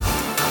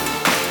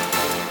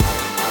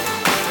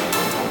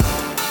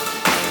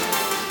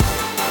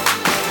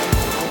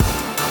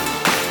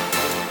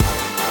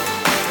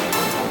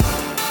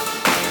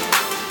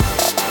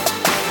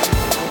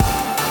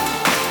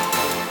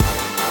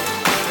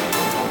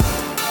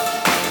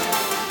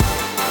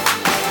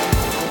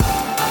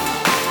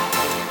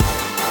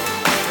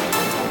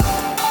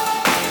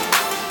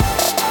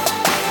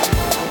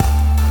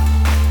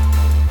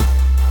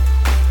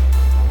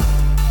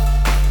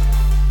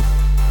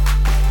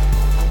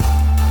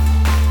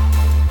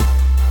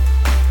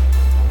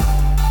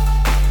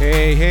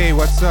Hey,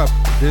 what's up?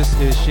 This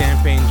is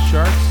Champagne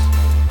Sharks.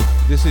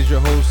 This is your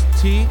host,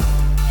 T,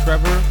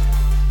 Trevor.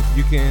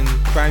 You can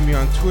find me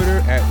on Twitter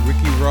at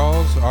Ricky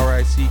Rawls,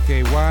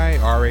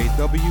 RICKYRAWLS.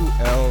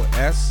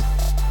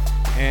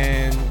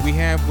 And we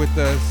have with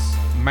us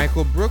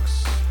Michael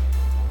Brooks,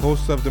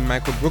 host of The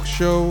Michael Brooks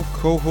Show,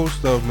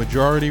 co-host of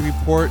Majority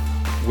Report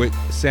with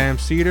Sam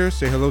Cedar.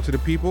 Say hello to the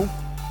people.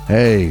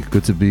 Hey,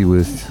 good to be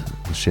with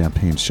the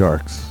Champagne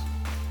Sharks.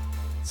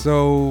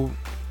 So,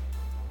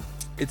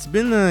 it's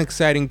been an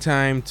exciting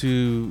time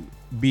to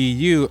be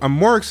you. A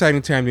more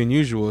exciting time than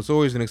usual. It's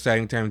always an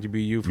exciting time to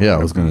be you. Yeah, I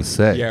was going to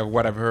say. Yeah,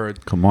 what I've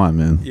heard. Come on,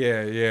 man.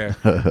 Yeah.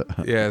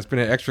 Yeah, it's been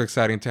an extra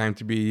exciting time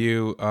to be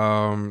you.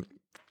 And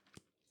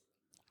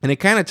it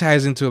kind of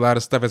ties into a lot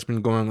of stuff that's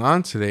been going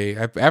on today.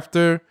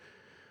 After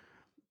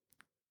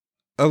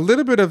a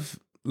little bit of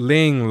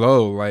laying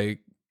low,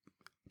 like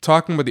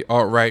talking about the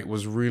alt-right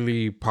was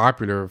really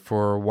popular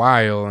for a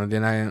while. And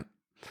then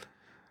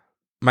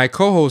my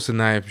co-host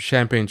and I,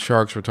 Champagne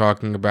Sharks, were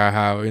talking about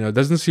how, it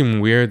doesn't seem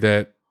weird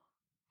that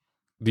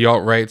the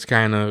alt-right's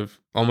kind of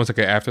almost like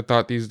an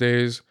afterthought these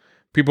days.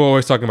 People are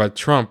always talking about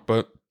Trump,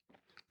 but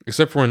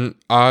except for an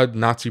odd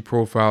Nazi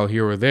profile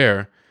here or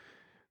there,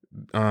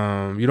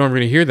 you don't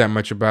really hear that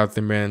much about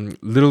them. And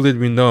little did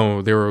we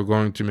know they were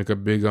going to make a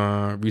big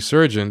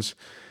resurgence.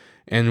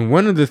 And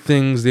one of the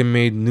things they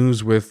made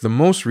news with the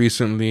most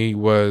recently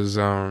was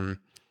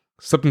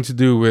something to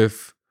do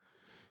with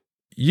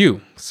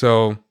you.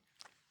 So,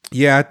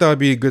 yeah, I thought it'd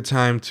be a good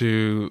time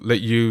to let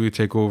you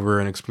take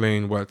over and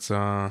explain what's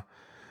been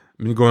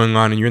going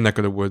on in your neck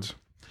of the woods.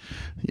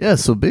 Yeah,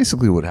 so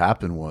basically what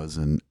happened was,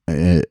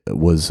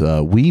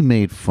 we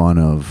made fun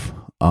of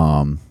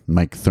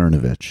Mike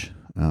Cernovich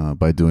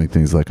by doing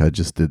things like I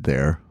just did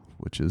there,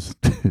 which is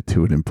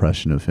to an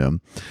impression of him.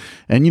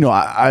 And,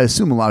 I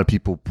assume a lot of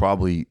people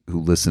probably who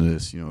listen to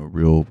this, are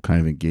real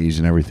kind of engaged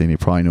in everything. They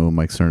probably know who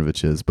Mike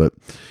Cernovich is. But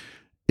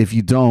if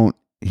you don't,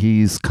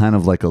 he's kind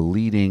of like a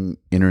leading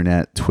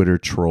internet Twitter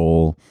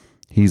troll.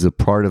 He's a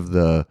part of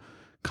the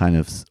kind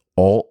of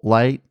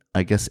alt-light,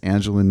 I guess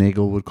Angela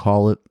Nagel would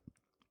call it.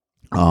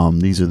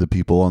 These are the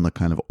people on the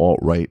kind of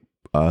alt-right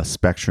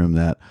spectrum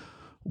that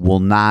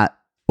will not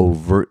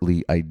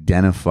overtly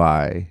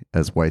identify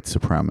as white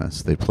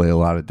supremacists. They play a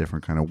lot of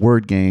different kind of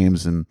word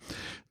games,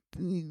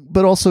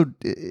 but also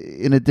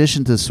in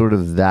addition to sort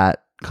of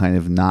that kind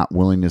of not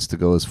willingness to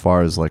go as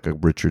far as like a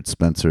Richard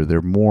Spencer,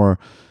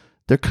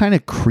 they're kind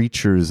of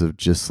creatures of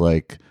just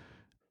like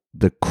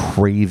the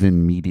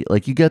craven media.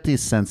 Like you get the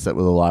sense that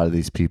with a lot of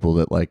these people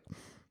that like,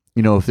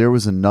 if there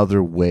was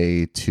another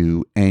way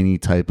to any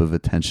type of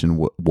attention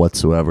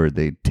whatsoever,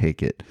 they'd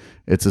take it.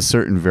 It's a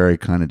certain very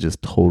kind of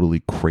just totally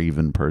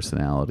craven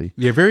personality.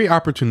 Yeah, very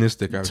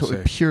opportunistic, I would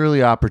say. Purely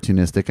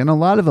opportunistic and a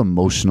lot of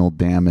emotional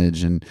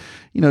damage. And,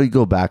 you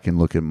go back and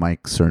look at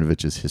Mike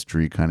Cernovich's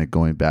history, kind of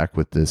going back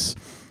with this,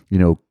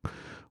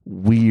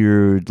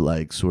 weird,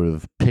 like sort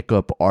of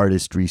pickup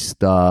artistry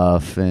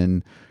stuff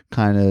and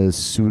kind of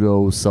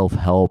pseudo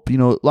self-help.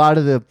 A lot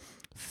of the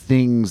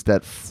things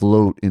that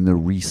float in the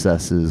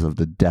recesses of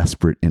the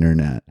desperate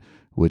internet,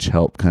 which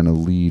help kind of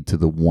lead to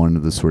one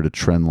of the sort of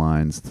trend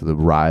lines to the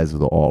rise of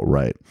the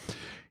alt-right.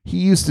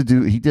 He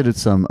did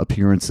some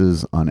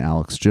appearances on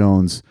Alex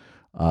Jones,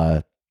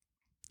 and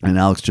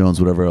Alex Jones,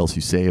 whatever else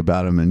you say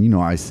about him, and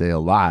I say a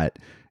lot,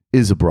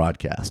 is a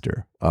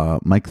broadcaster.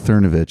 Mike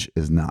Cernovich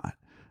is not.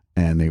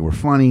 And they were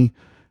funny,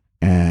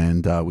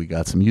 and we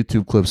got some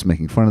YouTube clips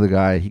making fun of the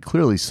guy. He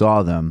clearly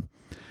saw them.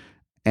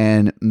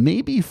 And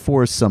maybe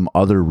for some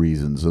other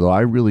reasons, although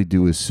I really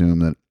do assume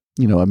that,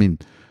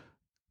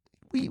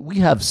 we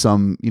have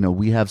some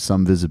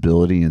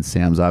visibility, and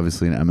Sam's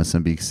obviously an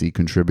MSNBC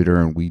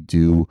contributor, and we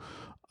do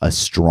a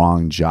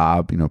strong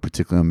job,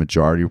 particularly on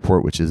Majority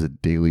Report, which is a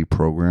daily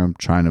program,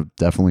 trying to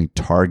definitely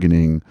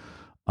targeting,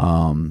 a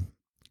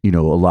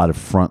lot of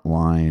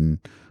frontline,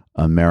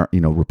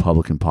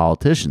 Republican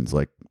politicians,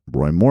 like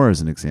Roy Moore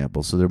as an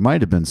example. So there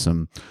might have been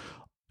some,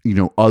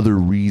 other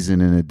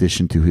reason in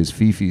addition to his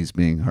fifis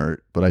being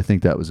hurt, but I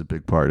think that was a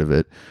big part of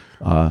it.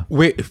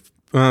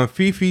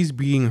 Fifis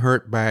being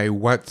hurt by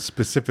what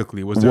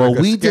specifically? Was there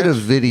we did a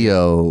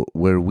video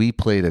where we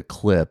played a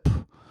clip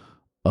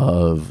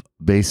of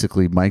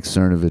basically Mike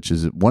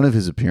Cernovich's, one of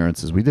his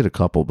appearances. We did a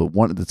couple, but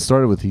one that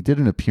started with, he did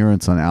an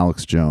appearance on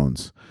Alex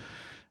Jones,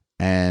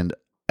 and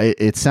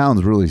it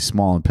sounds really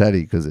small and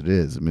petty because it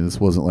is. I mean,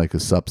 this wasn't like a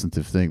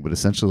substantive thing, but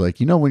essentially like,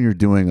 when you're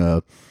doing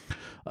a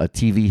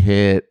TV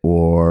hit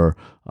or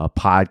a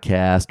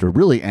podcast or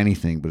really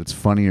anything, but it's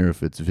funnier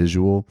if it's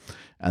visual.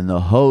 And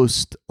the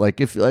host, when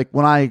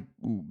I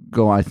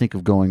think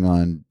of going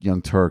on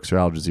Young Turks or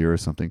Al Jazeera or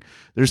something,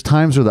 there's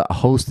times where the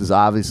host is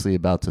obviously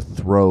about to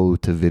throw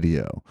to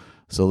video.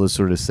 So let's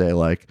sort of say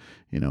like,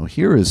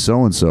 here is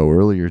so-and-so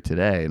earlier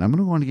today, and I'm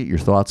going to want to get your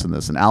thoughts on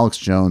this. And Alex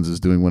Jones is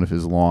doing one of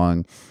his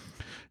long,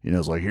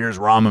 it's like, here's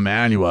Rahm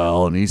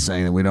Emanuel, and he's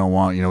saying that we don't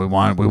want,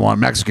 we want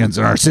Mexicans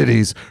in our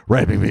cities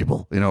raping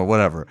people,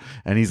 whatever.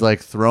 And he's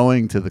like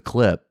throwing to the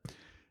clip.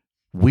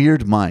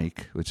 Weird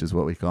Mike, which is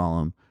what we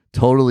call him,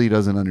 totally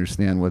doesn't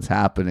understand what's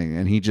happening.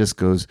 And he just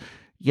goes,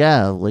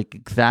 yeah, like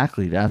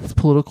exactly. That's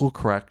political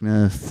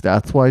correctness.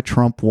 That's why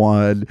Trump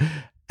won.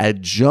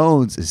 And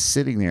Jones is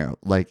sitting there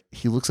like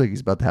he looks like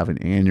he's about to have an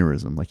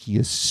aneurysm. Like he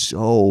is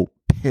so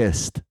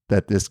pissed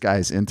that this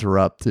guy's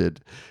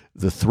interrupted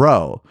the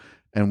throw.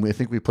 And I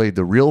think we played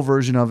the real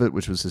version of it,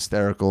 which was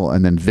hysterical.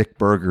 And then Vic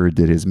Berger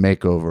did his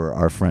makeover,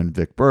 our friend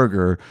Vic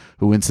Berger,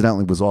 who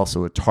incidentally was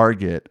also a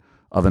target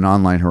of an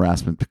online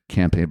harassment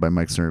campaign by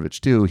Mike Cernovich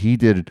too. He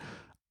did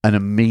an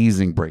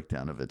amazing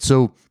breakdown of it.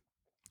 So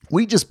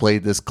we just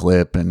played this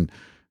clip and,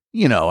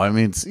 I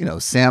mean,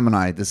 Sam and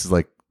I, this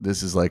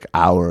is like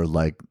our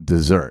like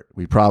dessert.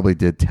 We probably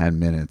did 10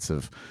 minutes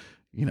of,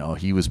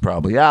 he was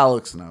probably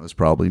Alex and I was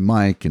probably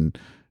Mike and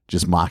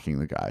just mocking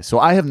the guy. So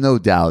I have no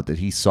doubt that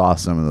he saw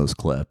some of those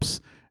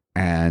clips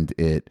and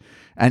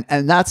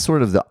that's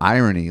sort of the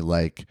irony.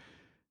 Like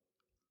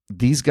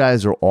these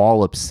guys are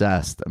all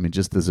obsessed. I mean,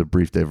 just as a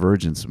brief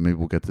divergence, maybe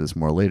we'll get to this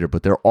more later,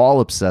 but they're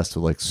all obsessed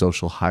with like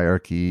social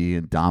hierarchy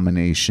and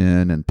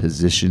domination and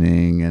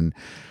positioning and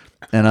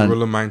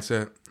guerrilla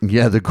mindset.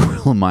 Yeah, the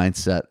guerrilla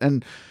mindset.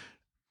 And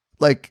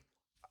like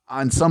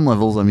on some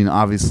levels, I mean,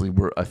 obviously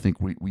we're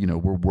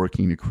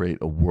working to create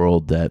a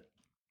world that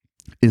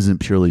isn't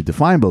purely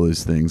defined by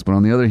those things. But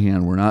on the other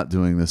hand, we're not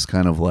doing this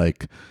kind of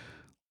like,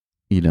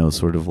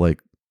 sort of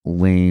like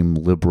lame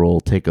liberal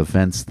take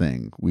offense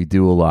thing. We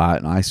do a lot,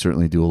 and I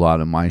certainly do a lot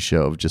in my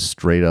show of just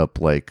straight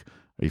up like,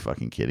 are you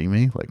fucking kidding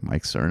me? Like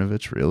Mike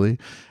Cernovich, really?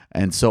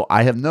 And so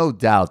I have no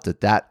doubt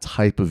that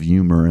type of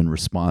humor in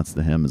response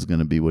to him is going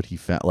to be what he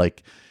found.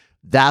 Like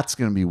that's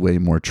going to be way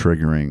more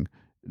triggering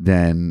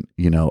than,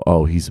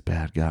 oh, he's a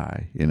bad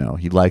guy.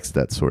 He likes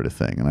that sort of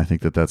thing. And I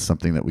think that that's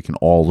something that we can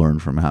all learn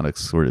from how to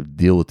sort of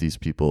deal with these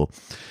people,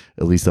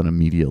 at least on a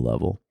media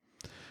level.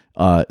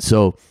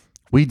 So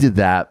we did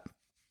that.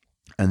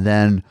 And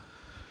then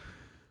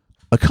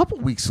a couple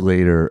weeks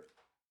later,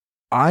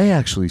 I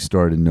actually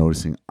started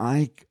noticing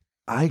I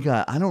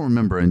don't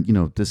remember. And,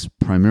 this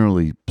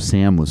primarily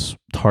Sam was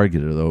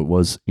targeted, though it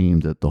was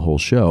aimed at the whole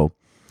show.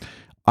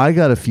 I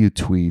got a few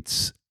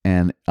tweets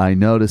and I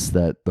noticed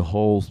that the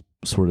whole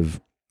sort of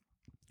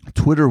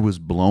Twitter was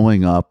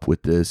blowing up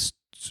with this.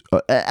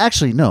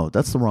 Actually, no,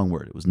 that's the wrong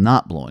word. It was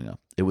not blowing up.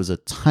 It was a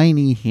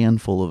tiny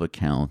handful of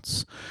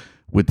accounts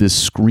with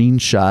this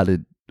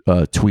screenshotted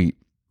tweet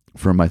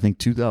from, I think,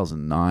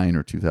 2009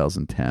 or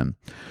 2010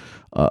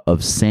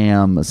 of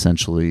Sam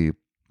essentially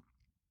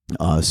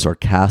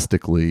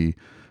sarcastically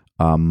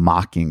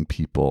mocking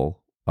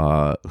people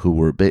who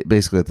were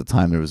basically at the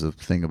time there was a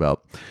thing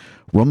about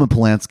Roman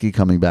Polanski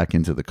coming back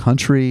into the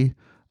country.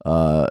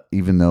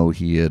 Even though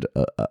he had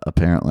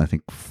apparently, I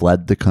think,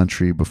 fled the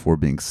country before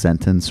being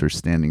sentenced or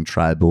standing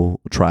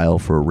trial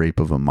for a rape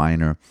of a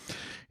minor.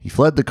 He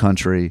fled the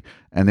country,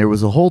 and there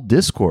was a whole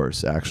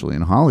discourse, actually,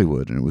 in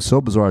Hollywood, and it was so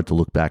bizarre to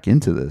look back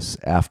into this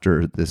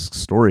after this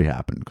story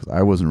happened, because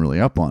I wasn't really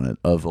up on it,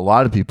 of a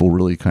lot of people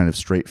really kind of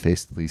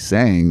straight-facedly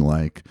saying,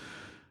 like,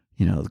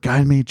 the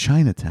guy made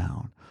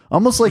Chinatown.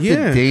 Almost like the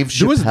Dave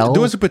Chappelle.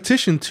 There was a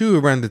petition too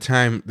around the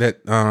time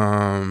that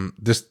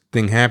this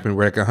thing happened,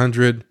 where like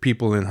 100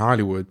 people in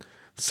Hollywood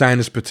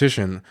signed this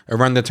petition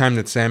around the time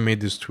that Sam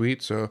made this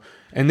tweet. So,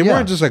 and they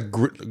weren't just like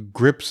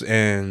grips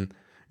and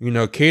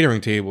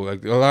catering table.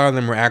 Like a lot of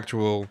them were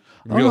actual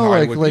real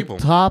Hollywood people,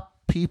 like top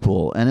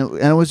people. And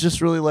it was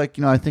just really like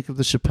I think of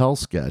the Chappelle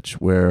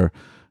sketch where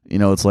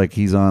it's like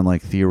he's on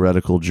like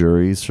theoretical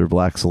juries for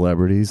black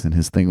celebrities, and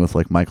his thing with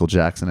like Michael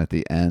Jackson at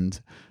the end,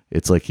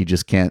 it's like he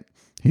just can't.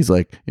 He's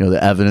like,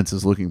 the evidence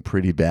is looking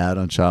pretty bad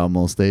on child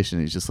molestation.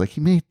 He's just like,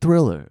 he made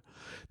Thriller.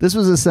 This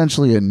was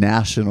essentially a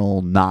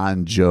national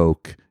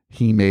non-joke,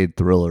 he made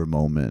Thriller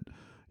moment,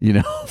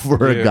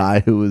 for a guy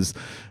who was,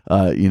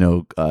 at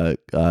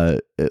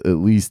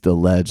least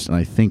alleged, and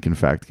I think, in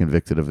fact,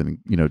 convicted of,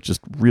 just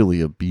really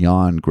a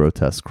beyond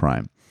grotesque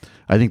crime.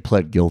 I think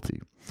pled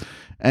guilty.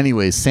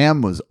 Anyway,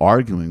 Sam was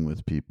arguing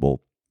with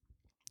people,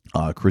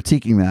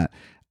 critiquing that.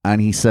 And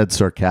he said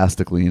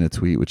sarcastically in a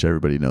tweet, which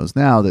everybody knows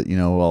now, that,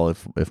 well,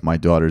 if my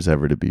daughter's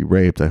ever to be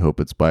raped, I hope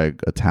it's by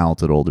a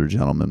talented older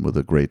gentleman with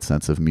a great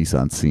sense of mise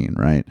en scene,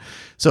 right?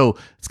 So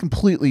it's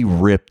completely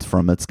ripped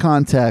from its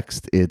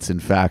context. It's, in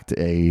fact,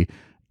 a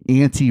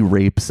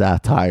anti-rape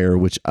satire,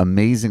 which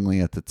amazingly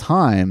at the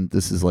time,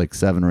 this is like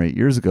 7 or 8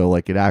 years ago,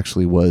 like it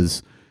actually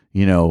was,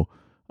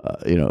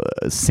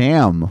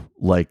 Sam,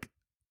 like,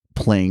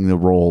 playing the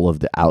role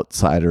of the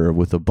outsider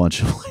with a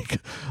bunch of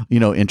like,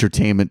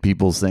 entertainment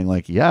people saying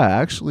like, yeah,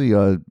 actually,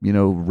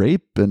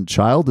 rape and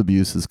child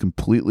abuse is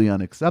completely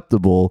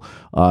unacceptable,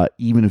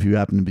 even if you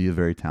happen to be a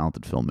very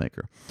talented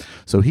filmmaker.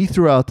 So he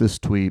threw out this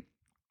tweet,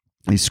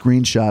 he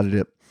screenshotted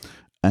it,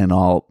 and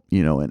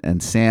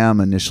and Sam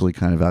initially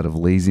kind of out of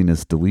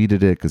laziness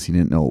deleted it because he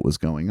didn't know what was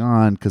going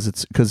on.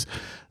 Because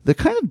the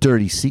kind of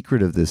dirty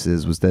secret of this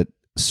was that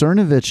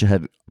Cernovich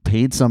had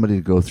paid somebody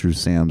to go through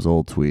Sam's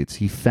old tweets.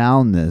 He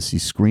found this, he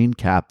screen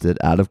capped it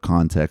out of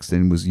context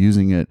and was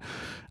using it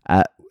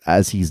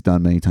as he's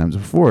done many times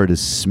before, to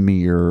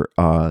smear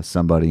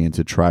somebody and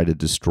to try to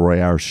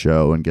destroy our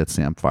show and get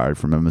Sam fired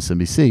from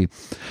MSNBC.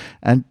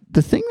 And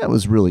the thing that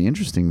was really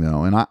interesting,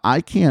 though, and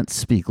I can't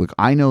speak. Look,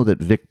 I know that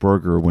Vic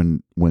Berger,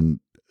 when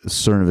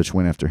Cernovich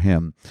went after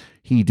him,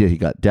 he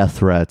got death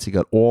threats. He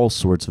got all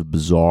sorts of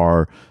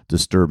bizarre,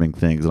 disturbing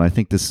things. And I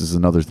think this is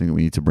another thing that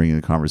we need to bring in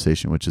the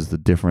conversation, which is the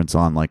difference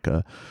on like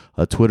a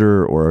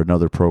Twitter or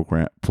another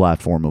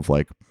platform of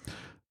like,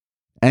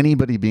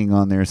 anybody being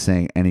on there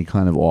saying any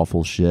kind of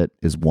awful shit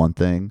is one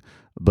thing,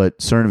 but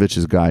Cernovich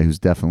is a guy who's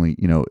definitely,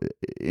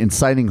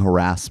 inciting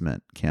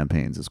harassment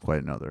campaigns is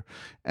quite another.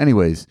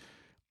 Anyways,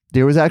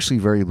 there was actually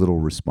very little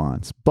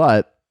response,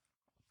 but,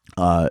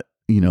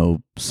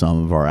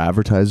 some of our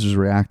advertisers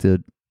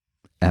reacted.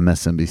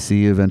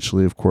 MSNBC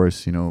eventually, of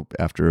course,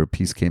 after a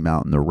piece came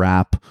out in the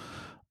Wrap,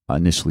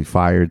 initially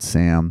fired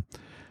Sam.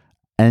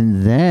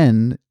 And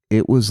then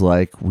it was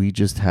like we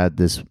just had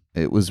this.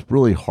 It was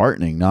really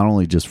heartening, not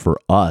only just for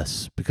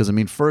us, because,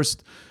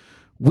 first,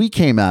 we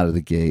came out of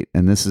the gate,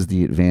 and this is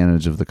the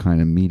advantage of the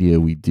kind of media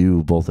we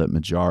do, both at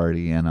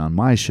Majority and on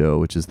my show,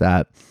 which is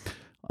that,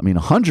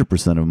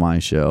 100% of my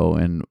show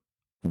and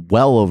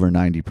well over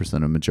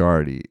 90% of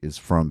Majority is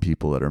from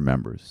people that are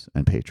members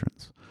and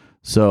patrons.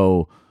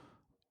 So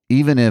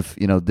even if,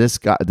 this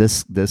guy,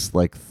 this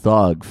like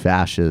thug,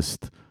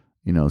 fascist,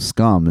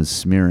 scum is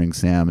smearing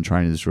Sam and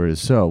trying to destroy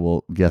his show,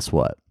 well, guess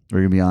what? We're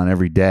going to be on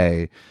every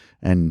day.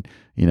 And,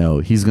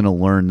 he's going to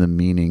learn the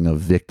meaning of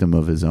victim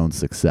of his own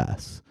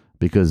success,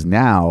 because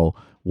now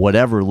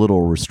whatever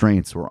little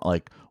restraints were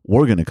like,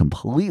 we're going to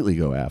completely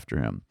go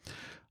after him.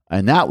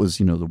 And that was,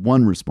 the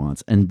one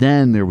response. And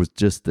then there was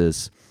just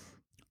this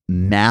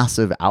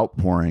massive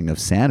outpouring of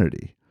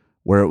sanity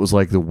where it was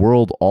like the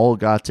world all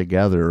got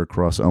together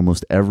across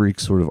almost every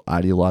sort of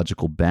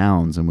ideological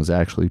bounds and was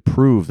actually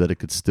proved that it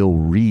could still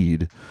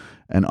read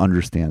and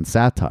understand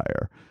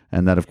satire.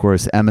 And that, of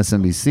course,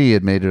 MSNBC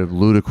had made a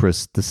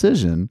ludicrous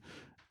decision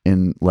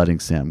in letting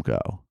Sam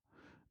go.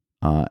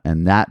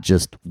 And that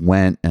just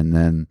went. And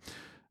then,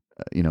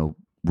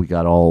 we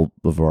got all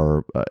of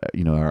our,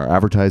 our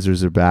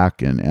advertisers are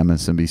back, and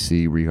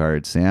MSNBC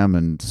rehired Sam.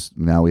 And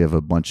now we have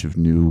a bunch of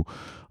new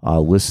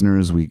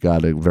listeners. We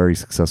got a very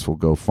successful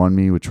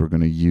GoFundMe, which we're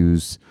going to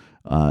use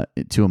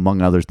to,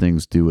 among other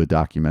things, do a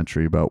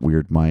documentary about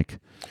Weird Mike.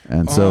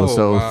 And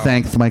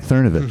thanks, Mike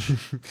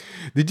Cernovich.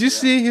 Did you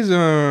see his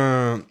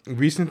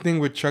recent thing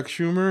with Chuck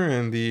Schumer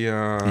and the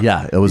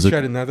it was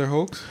tried another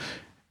hoax?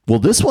 Well,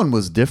 this one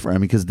was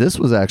different. Because this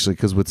was actually,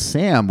 because with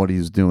Sam, what he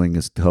was doing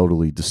is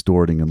totally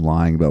distorting and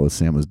lying about what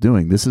Sam was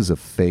doing. This is a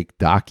fake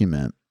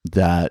document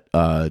that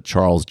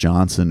Charles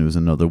Johnson, who's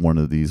another one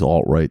of these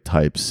alt-right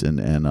types, and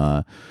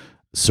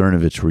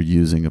Cernovich were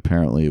using.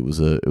 Apparently, it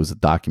was a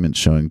document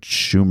showing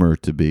Schumer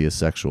to be a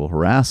sexual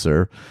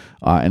harasser,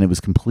 and it was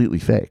completely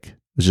fake.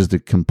 It was just a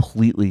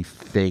completely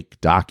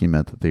fake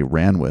document that they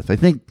ran with. I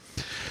think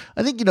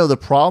the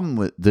problem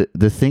with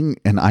the thing,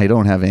 and I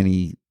don't have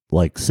any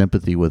like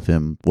sympathy with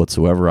him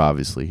whatsoever.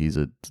 Obviously, he's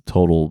a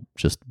total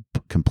just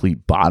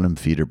complete bottom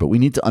feeder. But we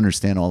need to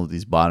understand all of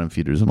these bottom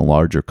feeders in a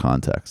larger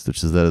context,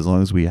 which is that as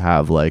long as we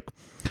have like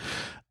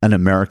an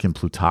American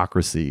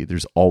plutocracy,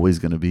 there's always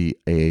going to be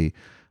a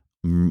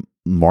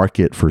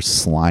market for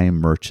slime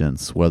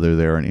merchants, whether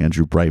they're an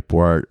Andrew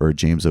Breitbart or a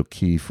James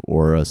O'Keefe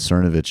or a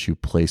Cernovich who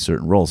play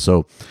certain roles.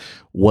 So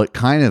what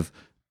kind of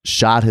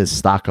shot his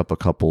stock up a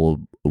couple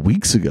of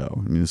weeks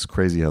ago, it's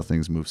crazy how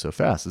things move so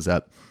fast, is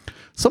that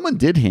someone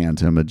did hand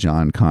him a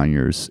John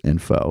Conyers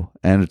info,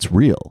 and it's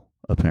real,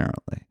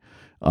 apparently.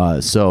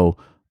 So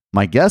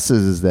my guess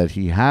is that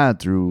he had,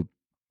 through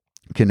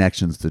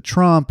connections to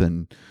Trump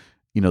and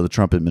the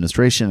Trump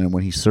administration, and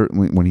when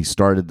he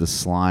started the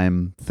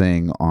slime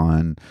thing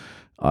on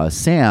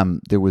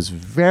Sam, there was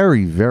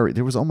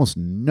there was almost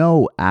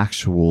no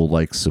actual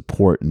like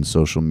support in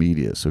social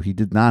media. So he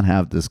did not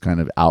have this kind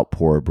of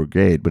outpour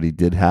brigade, but he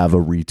did have a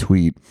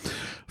retweet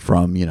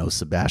from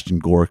Sebastian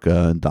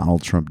Gorka and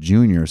Donald Trump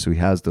Jr. So he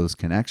has those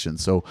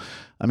connections. So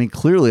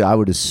clearly, I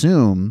would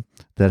assume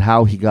that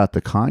how he got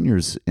the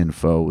Conyers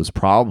info was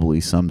probably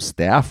some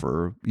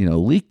staffer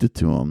leaked it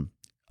to him.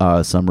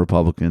 Some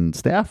Republican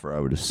staffer, I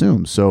would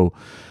assume. So,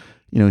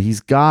 he's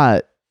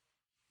got,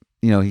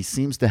 he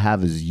seems to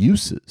have his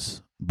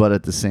uses, but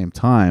at the same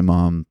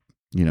time,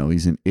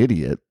 he's an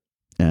idiot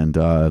and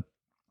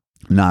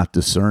not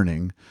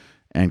discerning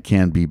and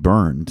can be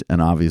burned,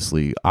 and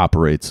obviously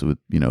operates with,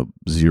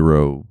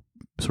 zero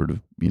sort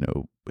of,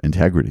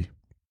 integrity.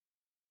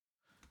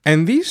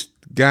 And these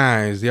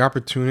guys, the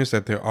opportunists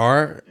that there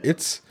are,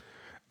 it's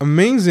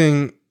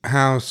amazing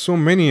how so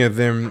many of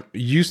them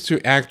used to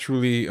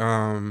actually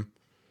kind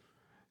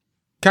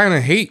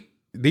of hate.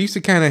 They used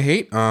to kind of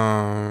hate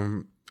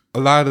a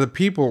lot of the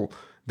people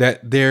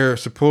that they're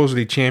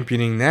supposedly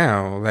championing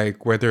now.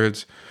 Like whether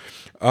it's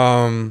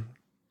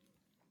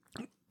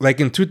like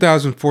in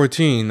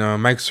 2014,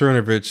 Mike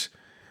Cernovich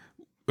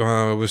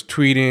was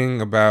tweeting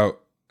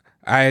about,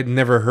 I had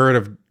never heard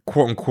of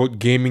quote unquote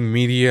gaming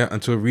media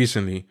until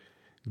recently.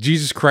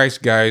 Jesus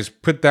Christ, guys,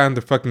 put down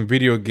the fucking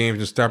video games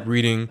and stop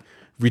reading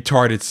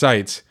retarded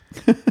sites.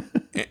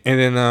 And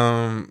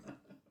then,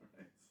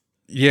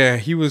 yeah,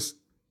 he was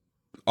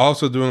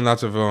also doing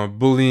lots of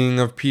bullying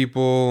of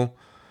people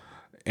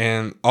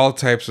and all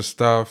types of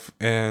stuff.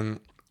 And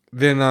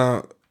then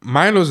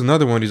Milo's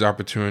another one of these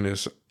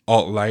opportunists,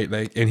 alt-light,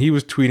 like, and he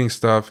was tweeting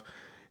stuff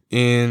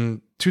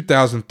in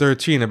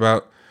 2013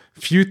 about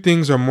few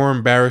things are more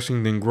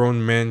embarrassing than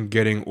grown men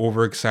getting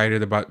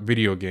overexcited about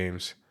video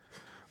games.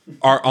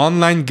 Are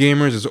online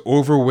gamers as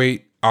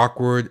overweight,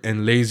 awkward,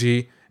 and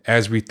lazy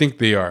as we think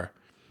they are?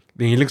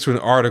 Then he links to an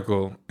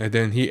article, and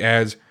then he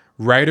adds,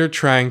 writer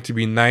trying to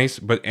be nice,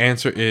 but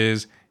answer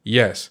is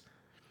yes.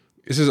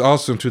 This is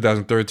also in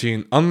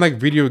 2013. Unlike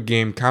video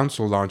game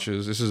console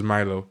launches, this is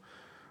Milo,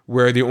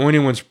 where the only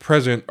ones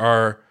present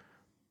are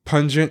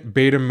pungent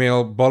beta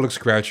male bullock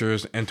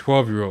scratchers and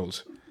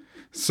 12-year-olds.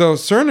 So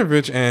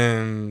Cernovich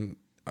and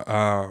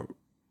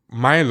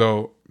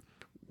Milo,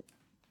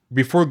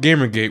 before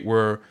Gamergate,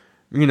 were,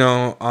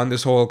 on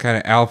this whole kind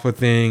of alpha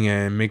thing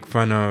and make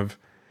fun of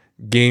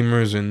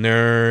gamers and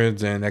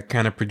nerds and that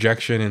kind of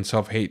projection and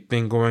self-hate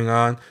thing going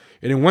on.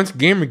 And then once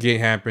Gamergate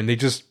happened, they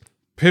just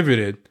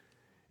pivoted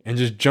and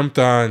just jumped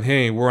on,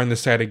 hey, we're on the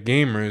side of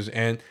gamers.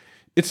 And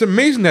it's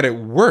amazing that it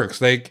works.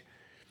 Like,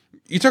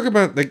 you talk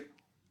about like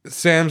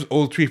Sam's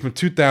old tweet from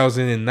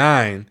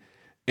 2009,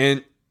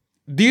 and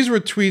these were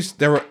tweets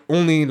that were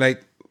only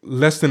like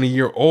less than a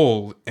year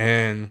old,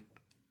 and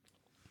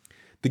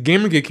the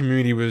Gamergate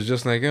community was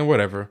just like,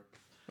 whatever.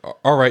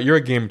 All right, you're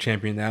a game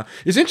champion now.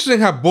 It's interesting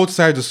how both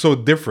sides are so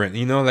different.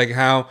 Like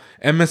how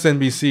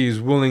MSNBC is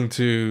willing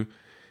to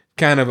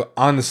kind of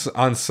on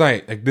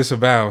site like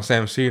disavow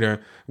Sam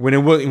Cedar when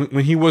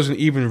he wasn't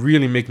even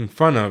really making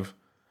fun of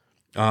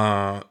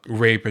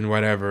rape and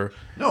whatever.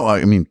 No,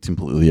 I mean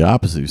completely the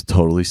opposite. He was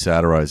totally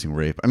satirizing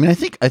rape. I mean, I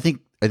think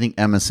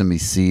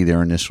MSNBC,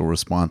 their initial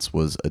response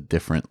was a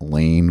different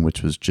lane,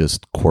 which was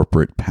just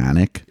corporate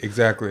panic.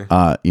 Exactly.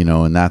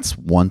 And that's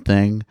one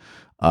thing.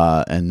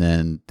 And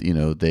then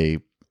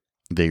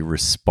they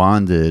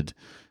responded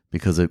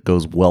because it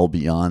goes well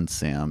beyond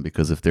Sam.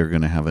 Because if they're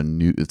going to have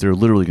if they're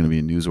literally going to be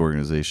a news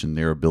organization,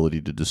 their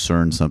ability to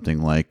discern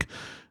something like,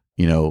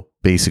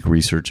 basic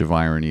research of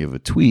irony of a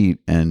tweet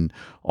and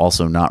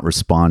also not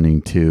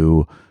responding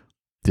to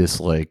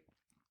this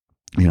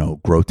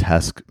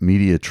grotesque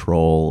media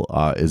troll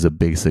is a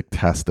basic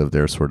test of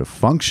their sort of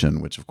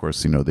function, which of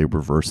course, they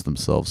reverse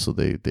themselves. So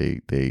they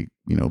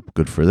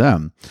good for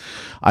them.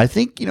 I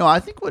think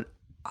what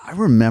I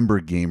remember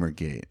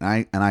Gamergate,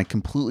 and I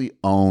completely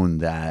own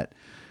that,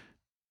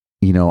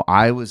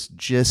 I was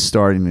just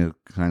starting to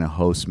kind of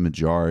host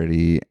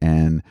Majority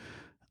and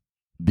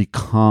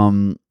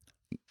become,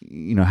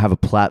 have a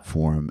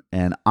platform.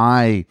 And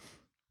I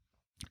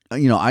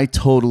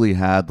totally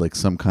had like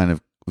some kind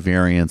of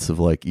variants of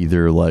like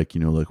either like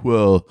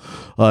well,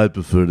 I'd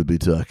prefer to be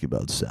talking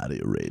about Saudi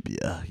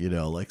Arabia,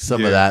 like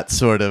some of that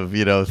sort of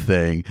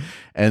thing.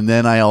 And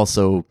then I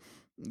also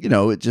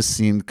it just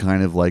seemed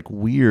kind of like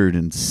weird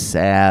and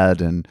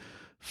sad and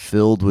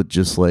filled with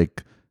just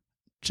like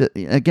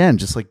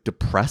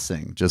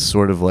depressing, just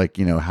sort of like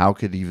how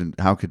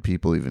could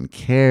people even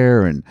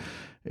care, and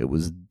it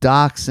was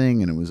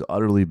doxing and it was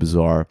utterly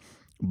bizarre.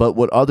 But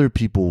what other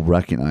people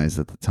recognized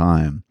at the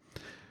time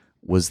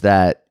was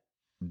that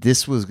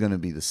this was going to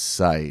be the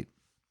site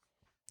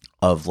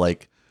of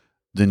like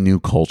the new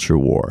culture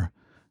war,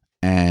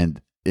 and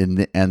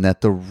that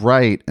the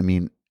right, I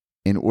mean,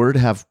 in order to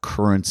have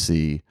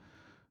currency,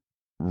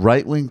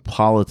 right-wing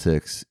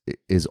politics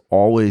is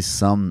always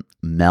some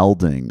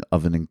melding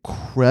of an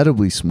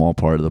incredibly small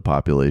part of the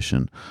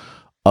population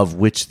of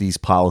which these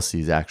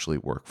policies actually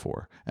work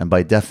for. And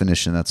by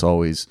definition, that's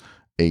always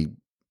a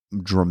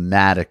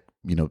dramatic,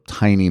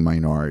 tiny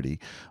minority,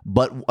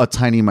 but a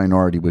tiny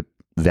minority with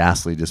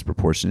vastly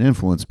disproportionate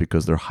influence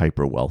because they're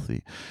hyper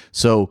wealthy.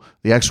 So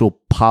the actual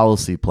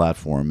policy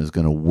platform is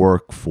going to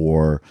work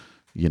for,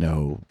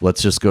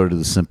 let's just go to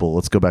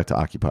let's go back to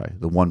Occupy,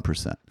 the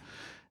 1%.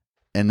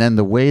 And then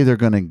the way they're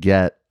going to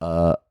get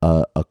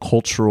a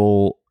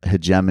cultural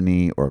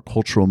hegemony or a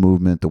cultural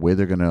movement, the way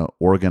they're going to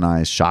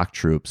organize shock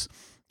troops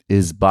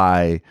is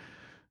by,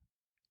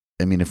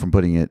 I mean, if I'm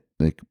putting it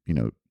like,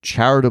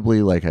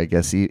 charitably, like I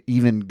guess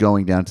even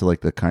going down to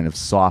like the kind of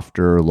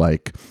softer,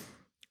 like,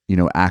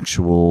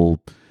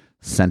 actual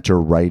center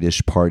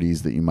rightish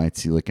parties that you might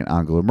see like in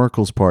Angela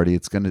Merkel's party,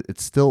 it's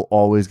still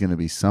always going to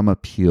be some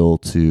appeal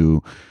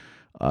to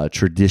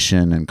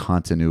tradition and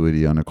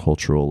continuity on a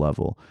cultural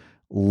level,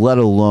 let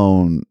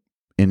alone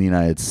in the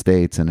United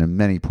States and in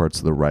many parts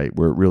of the right,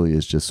 where it really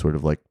is just sort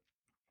of like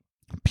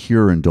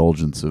pure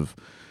indulgence of,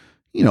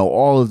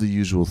 all of the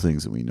usual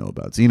things that we know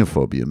about: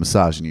 xenophobia,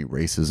 misogyny,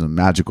 racism,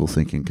 magical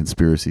thinking,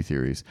 conspiracy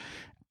theories.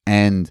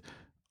 And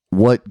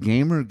what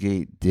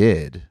Gamergate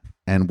did,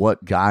 and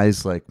what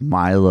guys like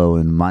Milo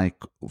and Mike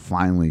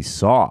finally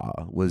saw,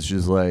 was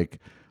just like,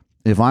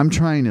 if I'm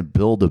trying to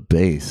build a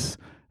base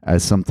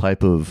as some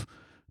type of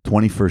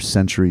 21st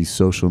century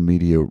social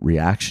media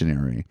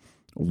reactionary,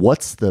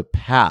 what's the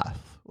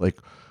path? Like,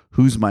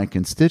 who's my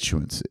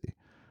constituency?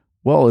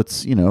 Well,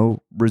 it's,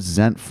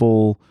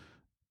 resentful,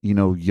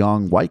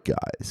 young white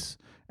guys.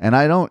 And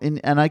I don't,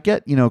 and I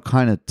get,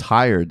 kind of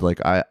tired. Like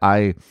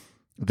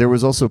there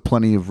was also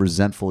plenty of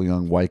resentful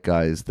young white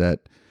guys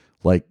that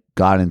like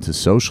got into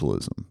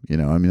socialism. I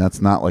mean,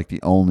 that's not like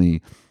the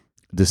only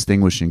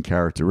distinguishing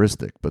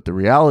characteristic, but the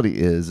reality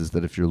is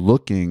that if you're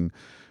looking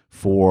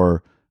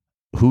for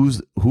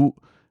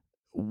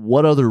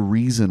what other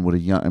reason would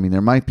I mean,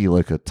 there might be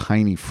like a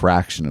tiny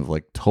fraction of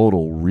like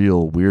total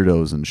real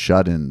weirdos and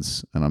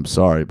shut-ins, and I'm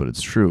sorry, but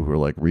it's true, who are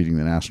like reading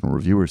the National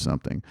Review or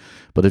something.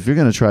 But if you're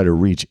going to try to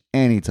reach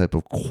any type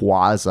of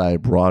quasi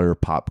broader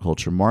pop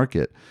culture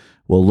market,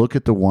 well, look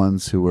at the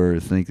ones who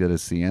think that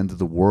it's the end of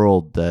the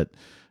world, that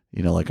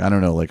like, I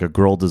don't know, like a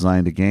girl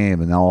designed a game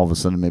and now all of a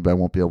sudden maybe I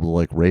won't be able to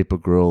like rape a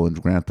girl in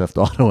Grand Theft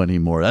Auto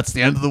anymore. That's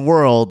the end of the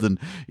world. And,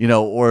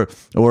 or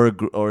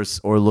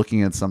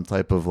looking at some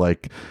type of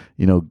like,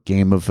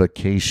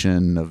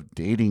 gamification of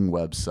dating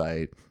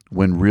website,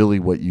 when really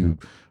what you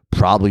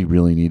probably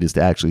really need is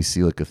to actually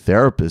see like a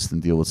therapist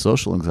and deal with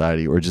social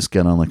anxiety, or just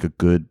get on like a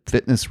good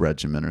fitness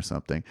regimen or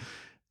something.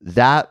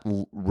 That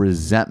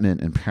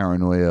resentment and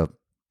paranoia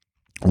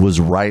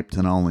was ripe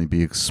to not only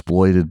be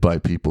exploited by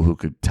people who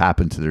could tap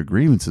into their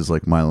grievances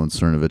like Milo and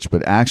Cernovich,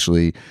 but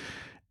actually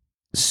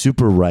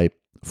super ripe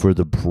for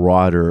the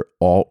broader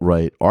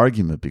alt-right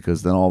argument,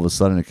 because then all of a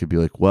sudden it could be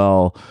like,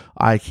 well,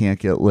 I can't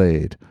get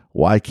laid.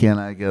 Why can't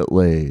I get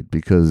laid?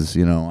 Because,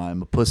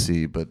 I'm a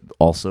pussy, but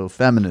also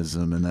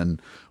feminism. And then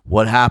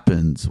what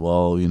happens?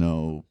 Well,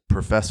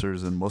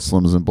 professors and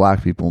Muslims and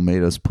black people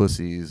made us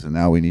pussies, and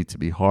now we need to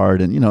be hard.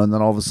 And, and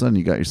then all of a sudden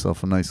you got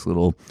yourself a nice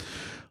little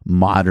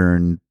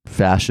modern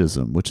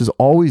fascism, which has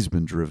always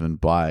been driven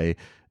by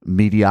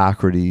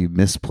mediocrity,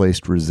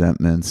 misplaced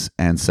resentments,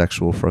 and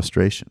sexual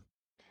frustration.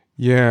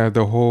 Yeah,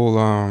 the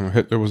whole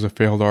Hitler was a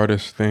failed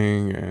artist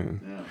thing,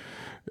 and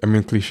I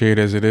mean, cliched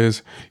as it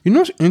is.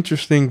 What's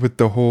interesting with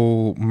the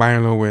whole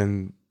Milo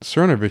and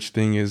Cernovich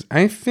thing is,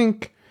 I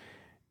think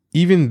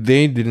even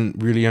they didn't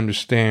really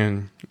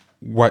understand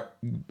what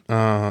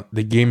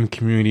the gaming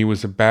community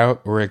was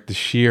about, or like the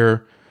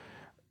sheer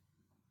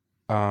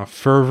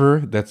fervor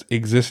that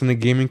exists in the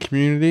gaming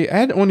community. I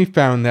had only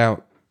found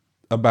out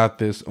about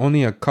this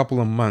only a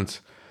couple of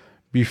months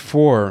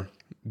before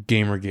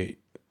Gamergate.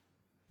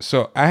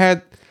 So I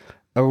had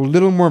a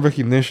little more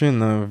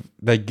recognition of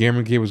that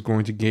Gamergate was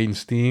going to gain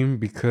steam,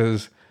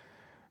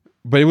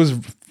 but it was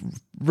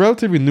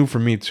relatively new for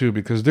me too,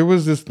 because there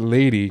was this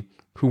lady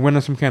who went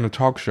on some kind of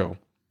talk show,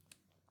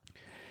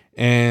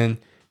 and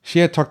she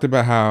had talked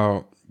about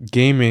how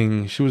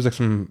gaming, she was like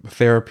some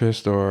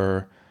therapist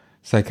or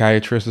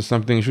psychiatrist or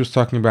something. She was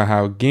talking about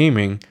how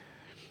gaming,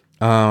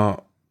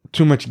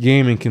 too much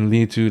gaming can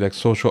lead to like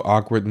social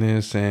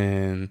awkwardness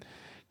and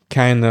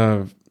kind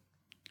of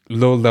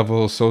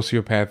low-level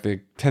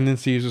sociopathic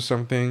tendencies or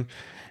something.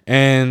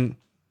 And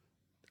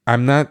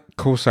I'm not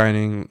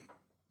co-signing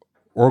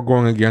or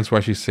going against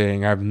what she's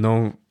saying. I have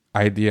no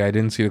idea. I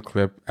didn't see the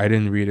clip. I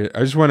didn't read it. I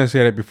just want to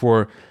say that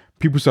before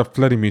people start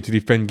flooding me to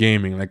defend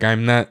gaming. Like,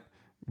 I'm not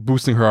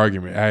boosting her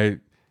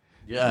argument.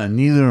 Yeah,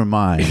 neither am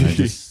I. I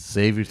just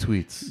save your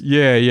tweets.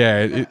 Yeah.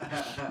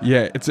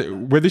 It's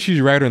whether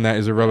she's right or not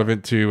is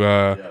irrelevant to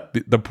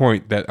the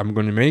point that I'm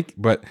going to make.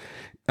 But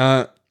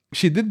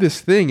she did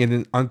this thing, and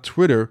then on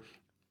Twitter,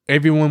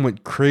 everyone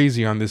went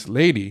crazy on this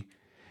lady.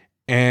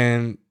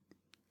 And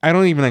I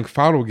don't even like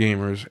follow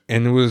gamers,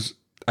 and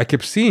I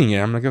kept seeing it.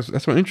 I'm like,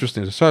 that's so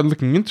interesting. So I started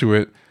looking into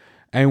it.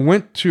 I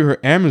went to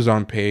her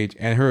Amazon page,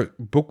 and her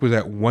book was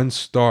at 1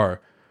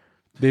 star.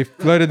 They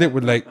flooded it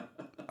with like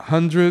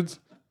hundreds,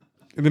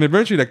 and then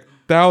eventually like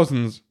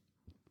thousands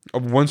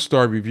of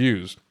 1-star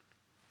reviews,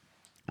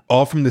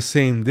 all from the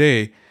same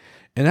day.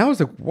 And I was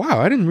like,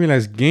 wow, I didn't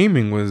realize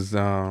gaming was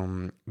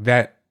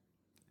that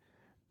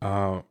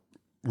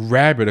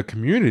rabid a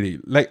community.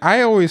 Like,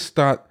 I always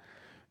thought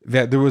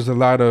that there was a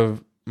lot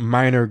of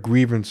minor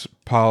grievance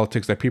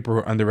politics that people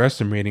were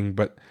underestimating,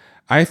 but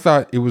I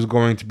thought it was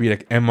going to be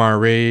like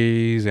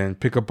MRAs and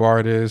pickup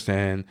artists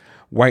and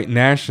white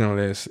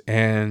nationalists,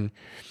 and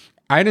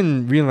I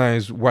didn't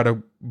realize what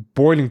a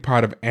boiling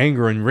pot of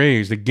anger and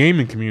rage the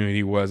gaming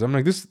community was. I'm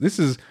like, this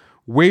is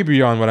way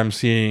beyond what I'm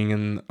seeing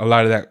in a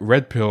lot of that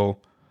red pill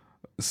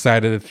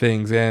side of the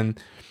things. And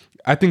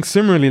I think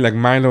similarly, like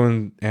Milo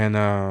and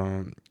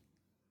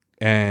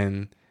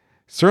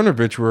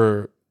Cernovich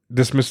were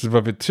dismissive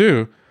of it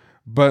too,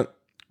 but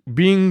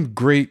being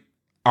great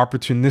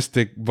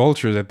opportunistic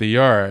vultures that they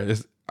are,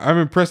 I'm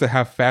impressed at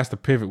how fast the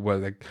pivot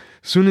was. Like,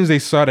 as soon as they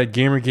saw that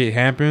Gamergate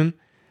happen,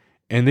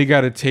 and they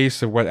got a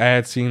taste of what I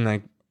had seen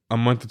like a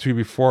month or two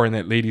before in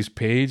that lady's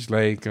page,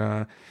 like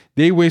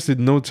they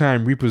wasted no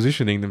time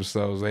repositioning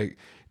themselves. Like,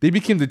 they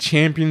became the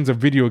champions of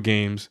video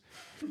games,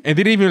 and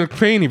they didn't even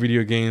play any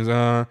video games.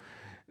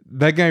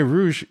 That guy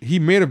Rouge, he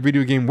made a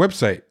video game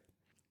website,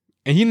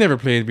 and he never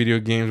played video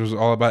games. It was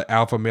all about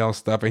alpha male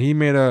stuff, and he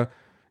made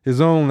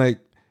his own like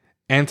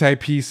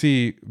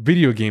anti-PC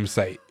video game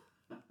site,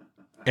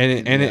 and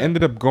it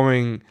ended up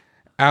going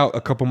out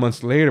a couple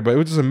months later. But it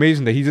was just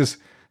amazing that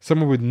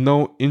someone with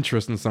no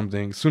interest in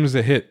something, as soon as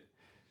it hit,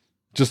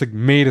 just like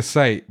made a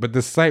site, but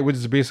the site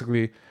was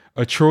basically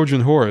a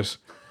Trojan horse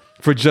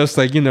for just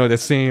like, the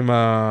same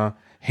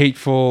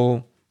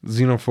hateful,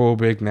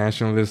 xenophobic,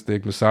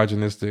 nationalistic,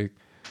 misogynistic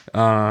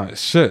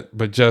shit,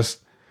 but just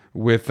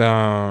with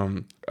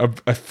a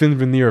thin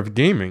veneer of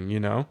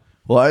gaming.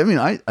 Well, I mean,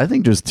 I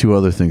think there's two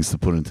other things to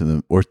put into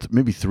the, or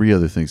maybe three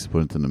other things to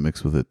put into the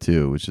mix with it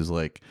too, which is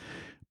like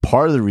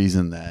part of the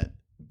reason that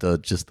the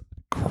just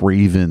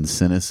craven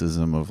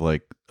cynicism of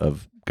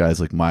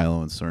guys like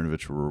Milo and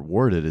Cernovich were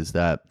rewarded is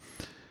that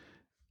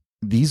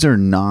these are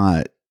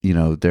not,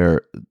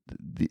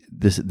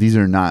 these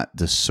are not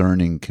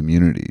discerning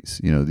communities.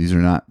 These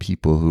are not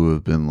people who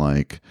have been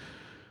like,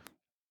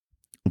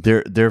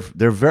 they're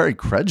very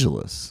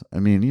credulous. I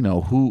mean,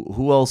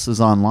 who else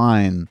is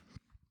online?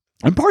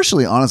 And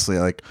partially, honestly,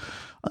 like,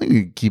 I think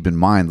you keep in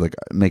mind, like,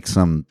 make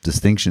some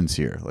distinctions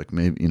here. Like,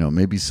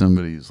 maybe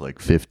somebody's like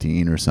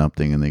 15 or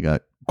something and they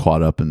got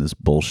caught up in this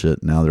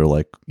bullshit. Now they're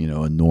like,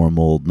 a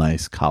normal,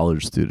 nice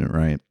college student,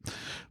 right?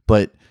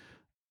 But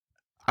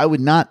I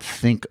would not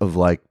think of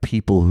like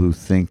people who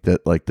think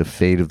that like the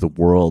fate of the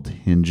world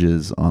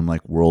hinges on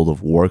like World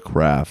of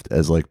Warcraft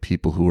as like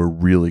people who are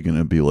really going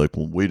to be like,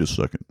 well, wait a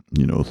second,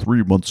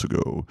 3 months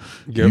ago,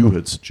 you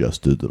had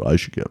suggested that I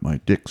should get my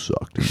dick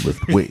sucked and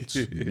lift weights.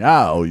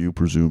 Now you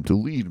presume to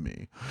lead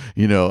me.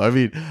 I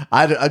mean,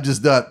 I'm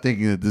just not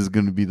thinking that this is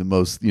going to be the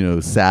most,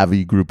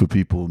 savvy group of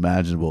people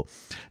imaginable.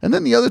 And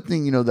then the other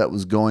thing, that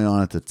was going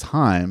on at the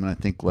time, and I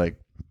think like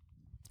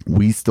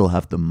we still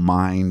have to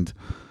mind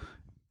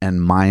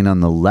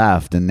on the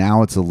left, and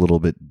now it's a little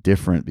bit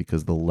different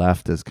because the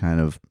left is kind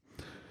of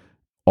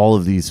all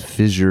of these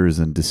fissures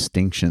and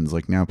distinctions.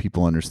 Like now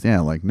people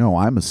understand, like, no,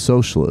 I'm a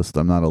socialist,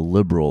 I'm not a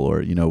liberal,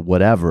 or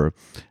whatever.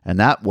 And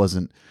that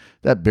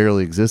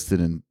barely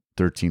existed in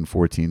 13,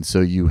 14.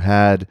 So you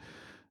had,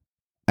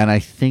 and I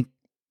think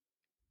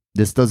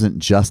this doesn't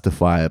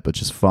justify it, but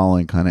just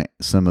following kind of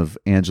some of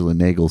Angela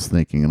Nagel's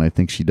thinking, and I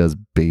think she does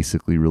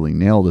basically really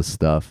nail this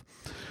stuff.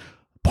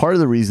 Part of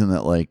the reason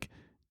that like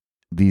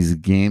these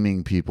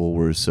gaming people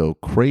were so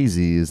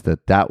crazy is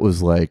that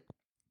was like,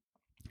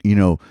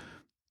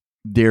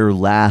 their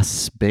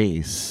last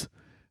space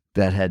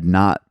that had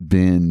not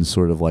been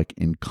sort of like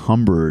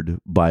encumbered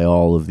by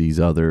all of these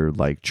other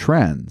like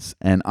trends.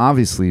 And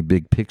obviously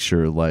big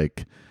picture,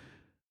 like,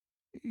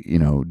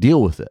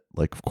 deal with it.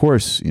 Like, of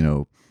course,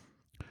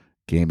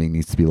 gaming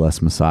needs to be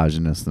less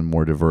misogynist and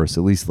more diverse,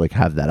 at least like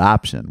have that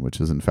option,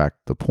 which is in fact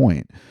the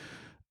point.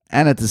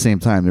 And at the same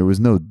time, there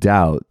was no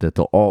doubt that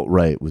the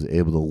alt-right was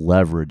able to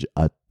leverage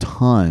a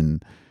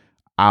ton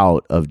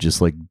out of just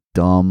like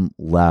dumb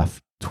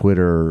left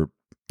Twitter,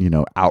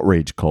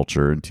 outrage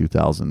culture in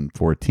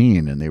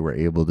 2014. And they were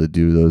able to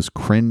do those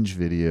cringe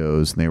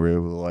videos, and they were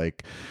able to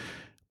like,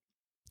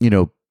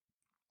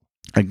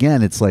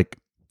 again, it's like,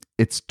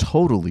 it's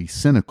totally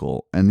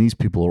cynical. And these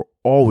people are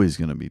always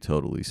going to be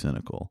totally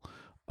cynical.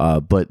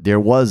 But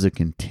there was a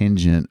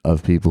contingent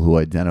of people who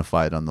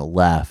identified on the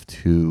left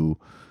who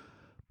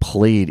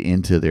played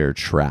into their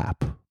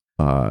trap,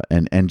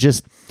 and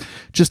just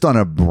on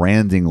a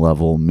branding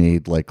level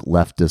made like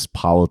leftist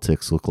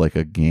politics look like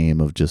a game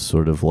of just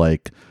sort of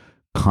like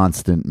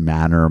constant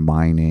manner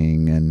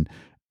mining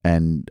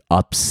and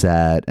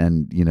upset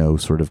and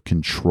sort of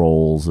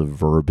controls of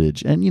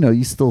verbiage. And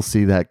you still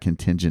see that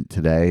contingent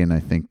today, and I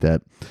think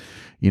that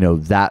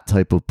that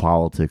type of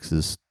politics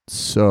is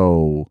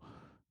so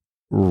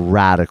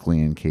radically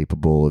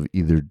incapable of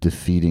either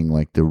defeating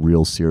like the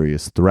real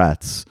serious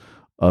threats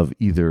of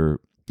either,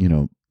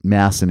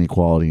 mass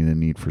inequality and the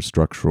need for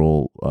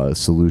structural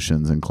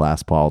solutions in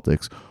class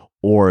politics,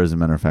 or as a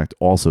matter of fact,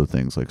 also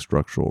things like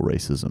structural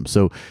racism.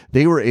 So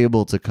they were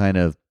able to kind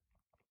of,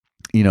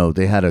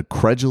 they had a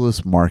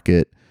credulous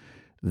market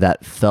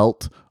that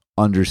felt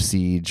under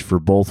siege for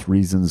both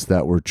reasons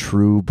that were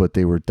true, but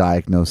they were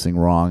diagnosing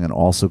wrong, and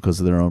also because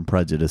of their own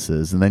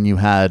prejudices. And then you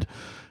had,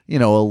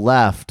 a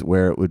left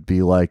where it would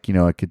be like,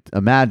 I could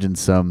imagine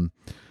some,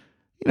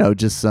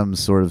 just some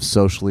sort of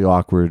socially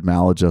awkward,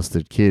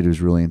 maladjusted kid who's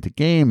really into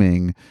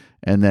gaming.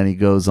 And then he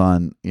goes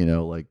on,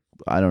 like,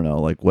 I don't know,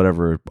 like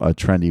whatever, a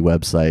trendy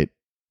website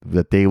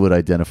that they would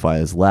identify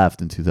as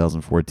left in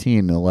 2014.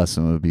 And the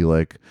lesson would be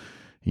like,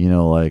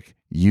 like,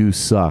 you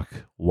suck,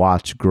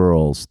 watch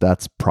girls.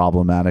 That's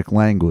problematic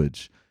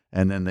language.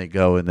 And then they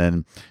go, and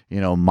then,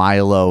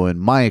 Milo and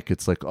Mike,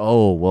 it's like,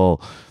 oh,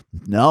 well,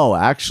 no,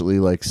 actually,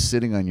 like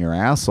sitting on your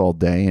ass all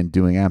day and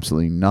doing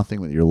absolutely nothing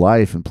with your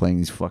life and playing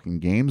these fucking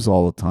games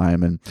all the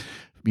time and,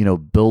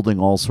 building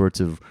all sorts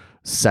of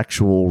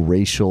sexual,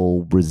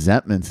 racial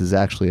resentments is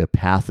actually a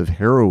path of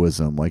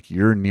heroism. Like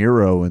you're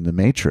Nero in the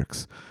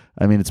Matrix.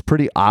 I mean, it's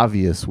pretty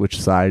obvious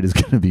which side is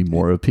going to be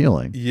more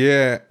appealing.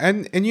 Yeah.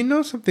 And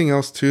something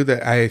else too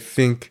that I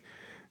think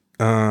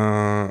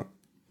can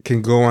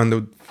go on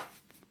the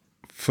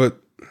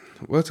foot,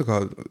 what's it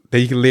called? That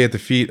you can lay at the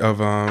feet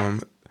of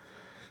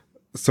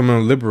some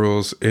of the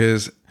liberals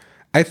is,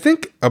 I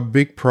think a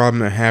big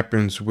problem that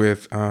happens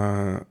with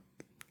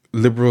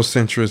liberal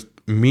centrist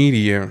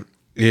media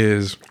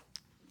is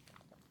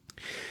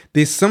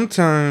they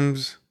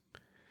sometimes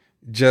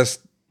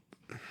just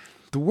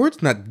the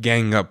word's not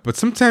gang up, but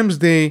sometimes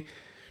they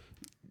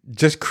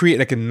just create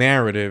like a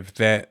narrative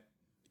that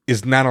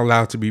is not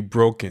allowed to be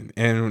broken.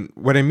 And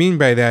what I mean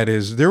by that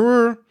is there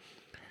were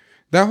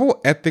that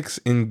whole ethics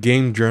in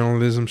game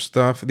journalism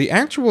stuff, the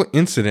actual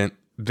incident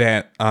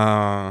that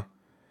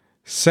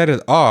set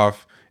it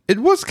off, it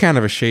was kind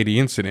of a shady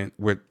incident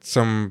with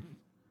some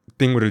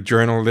thing with a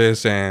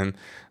journalist and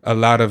a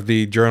lot of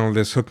the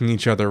journalists hooking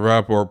each other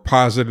up or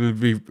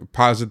positively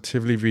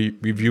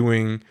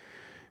reviewing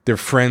their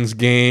friends'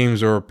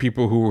 games, or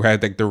people who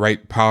had like the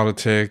right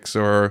politics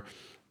or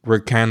were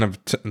kind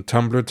of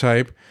Tumblr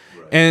type.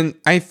 Right. And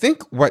I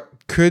think what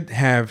could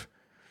have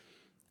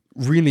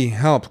really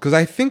helped, because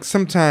I think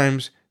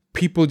sometimes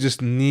people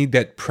just need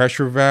that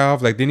pressure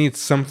valve, like they need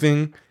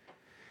something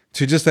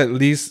to just at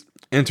least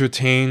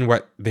entertain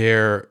what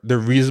the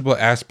reasonable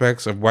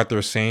aspects of what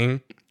they're saying.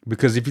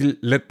 Because if you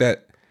let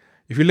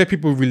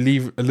people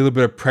relieve a little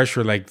bit of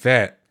pressure like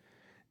that,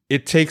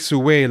 it takes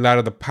away a lot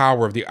of the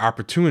power of the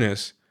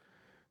opportunists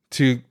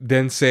to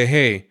then say,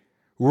 hey,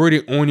 we're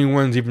the only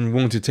ones even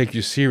willing to take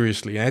you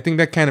seriously. And I think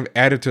that kind of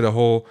added to the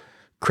whole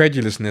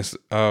credulousness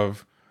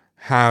of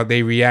how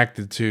they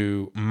reacted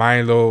to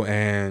Milo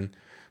and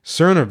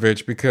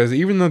Cernovich, because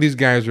even though these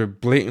guys were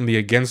blatantly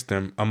against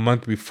them a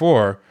month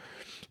before,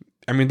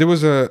 I mean, there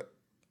was I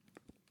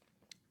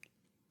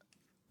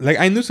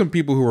knew some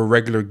people who were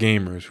regular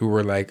gamers who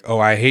were like, oh,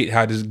 I hate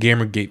how this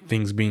Gamergate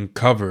thing's being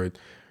covered.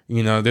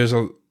 You know, there's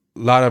a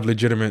lot of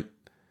legitimate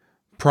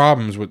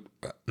problems with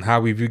how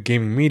we view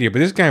gaming media, but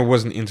this guy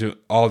wasn't into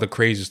all the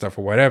crazy stuff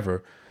or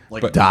whatever.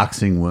 Like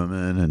doxing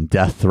women and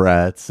death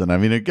threats, and I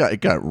mean, it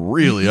got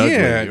really ugly.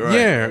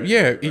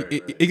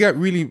 It got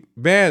really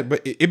bad,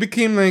 but it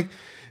became like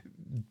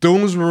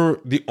those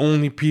were the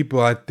only people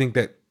I think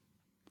that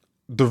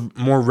the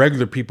more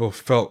regular people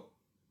felt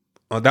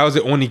that was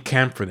the only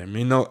camp for them.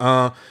 You know,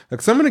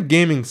 like some of the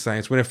gaming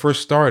sites when it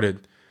first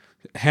started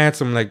had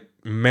some like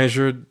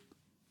measured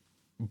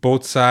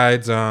both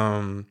sides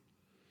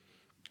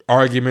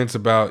arguments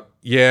about,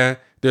 yeah,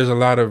 there's a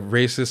lot of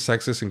racist,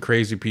 sexist, and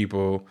crazy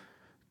people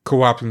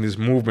co-opting this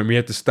movement. We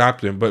have to stop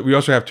them, but we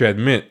also have to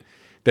admit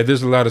that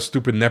there's a lot of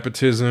stupid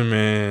nepotism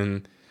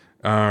and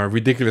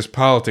ridiculous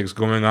politics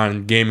going on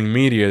in gaming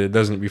media that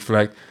doesn't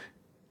reflect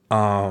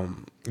what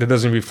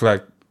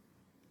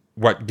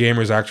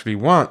gamers actually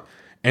want.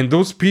 And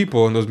those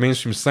people in those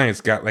mainstream sites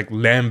got like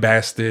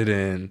lambasted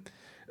and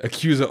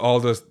accused of all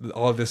this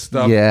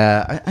stuff.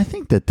 Yeah, I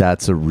think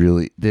that's a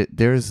really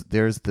there's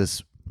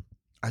this.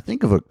 I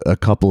think of a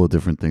couple of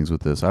different things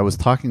with this. I was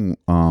talking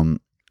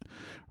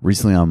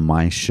recently on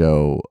my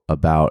show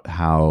about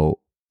how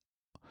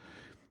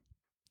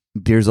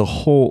there's a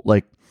whole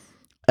like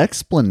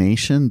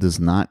explanation does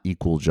not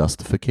equal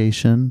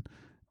justification,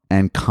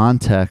 and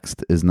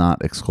context is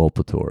not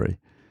exculpatory.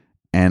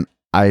 And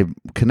I'm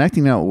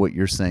connecting out with what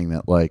you're saying,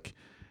 that like,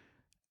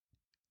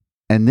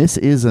 and this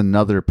is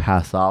another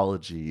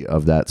pathology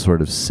of that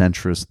sort of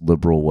centrist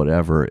liberal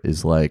whatever,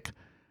 is like,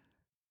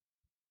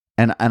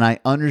 and I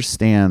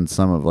understand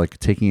some of like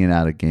taking it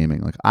out of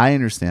gaming. Like I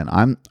understand,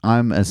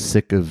 I'm as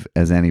sick of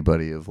as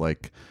anybody of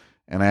like,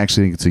 and I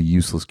actually think it's a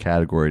useless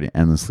category to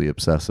endlessly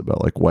obsess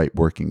about like white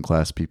working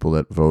class people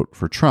that vote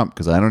for Trump,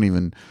 because I don't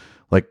even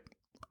like,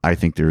 I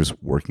think there's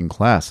working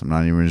class. I'm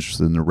not even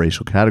interested in the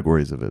racial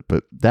categories of it.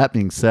 But that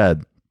being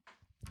said,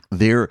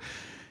 there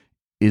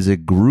is a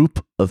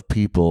group of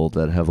people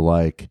that have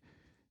like,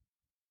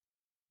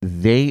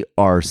 they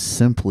are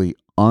simply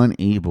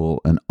unable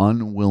and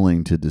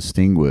unwilling to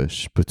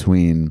distinguish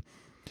between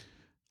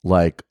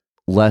like,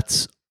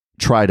 let's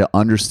try to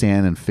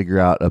understand and figure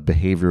out a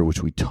behavior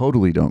which we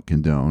totally don't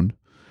condone.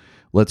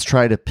 Let's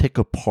try to pick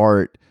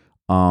apart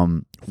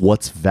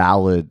what's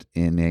valid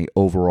in a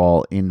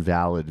overall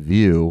invalid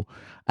view.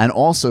 And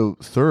also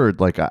third,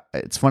 like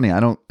it's funny,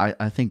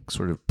 I think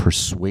sort of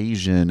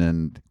persuasion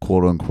and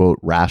quote unquote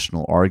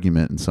rational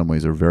argument in some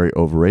ways are very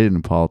overrated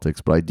in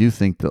politics. But I do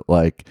think that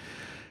like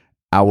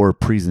our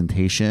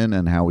presentation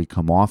and how we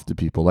come off to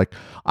people, like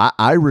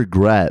I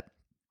regret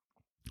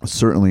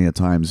certainly at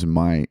times in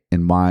my,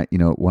 you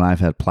know, when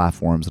I've had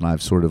platforms and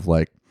I've sort of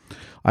like,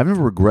 I've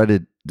never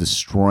regretted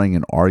destroying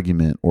an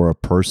argument or a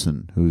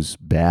person who's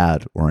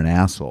bad or an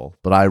asshole,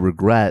 but I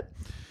regret,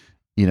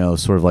 you know,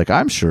 sort of like,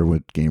 I'm sure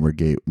with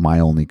Gamergate, my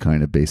only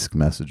kind of basic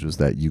message was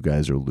that you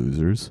guys are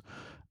losers.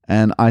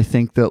 And I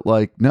think that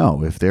like,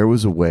 no, if there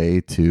was a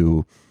way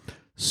to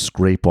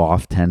scrape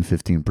off 10,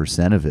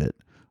 15% of it,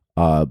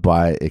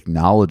 by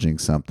acknowledging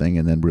something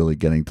and then really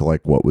getting to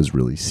like what was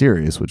really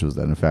serious, which was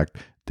that in fact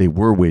they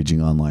were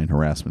waging online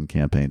harassment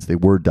campaigns, they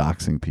were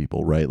doxing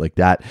people, right? Like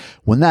that,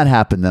 when that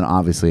happened, then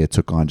obviously it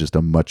took on just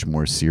a much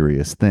more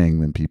serious thing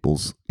than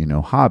people's, you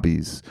know,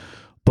 hobbies.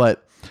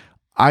 But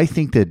I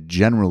think that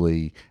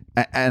generally,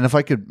 and if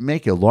I could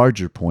make a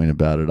larger point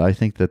about it, I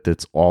think that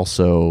that's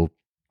also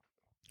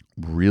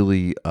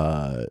really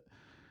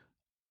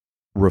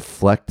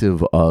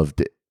reflective of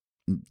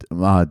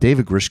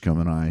David Grishcom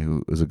and I,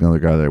 who is another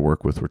guy that I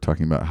work with, were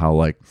talking about how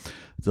like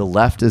the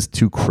left is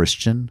too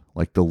Christian,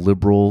 like the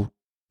liberal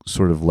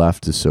sort of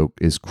left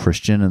is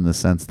Christian in the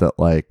sense that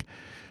like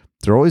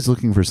they're always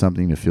looking for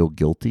something to feel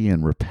guilty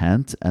and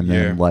repent and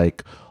then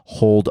like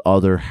hold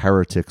other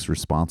heretics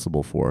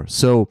responsible for.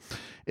 So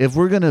if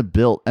we're going to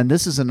build, and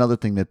this is another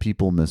thing that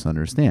people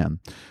misunderstand.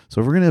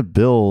 So if we're going to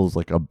build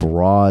like a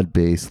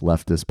broad-based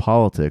leftist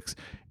politics,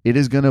 it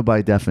is going to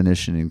by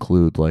definition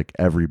include like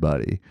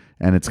everybody,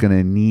 and it's going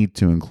to need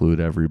to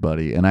include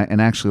everybody. And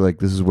actually like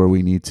this is where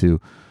we need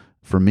to,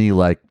 for me,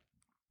 like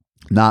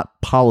not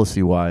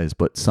policy wise,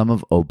 but some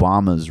of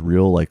Obama's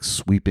real like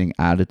sweeping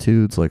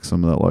attitudes, like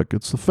some of that, like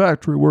it's the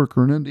factory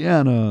worker in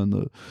Indiana and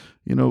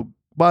the,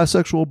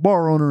 bisexual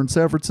bar owner in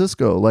San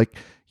Francisco. Like,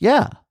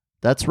 yeah,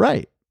 that's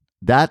right.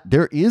 That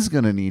there is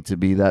going to need to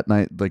be that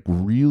night, like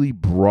really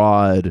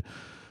broad,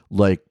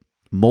 like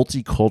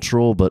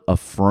multicultural, but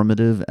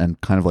affirmative and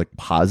kind of like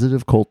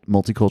positive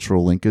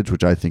multicultural linkage,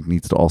 which I think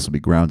needs to also be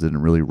grounded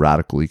in really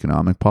radical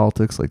economic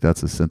politics. Like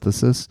that's a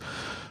synthesis.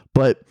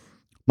 But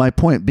my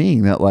point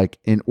being that like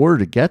in order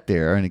to get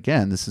there, and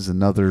again, this is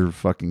another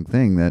fucking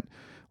thing that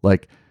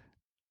like,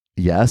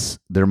 yes,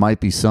 there might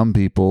be some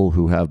people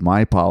who have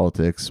my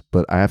politics,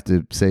 but I have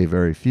to say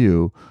very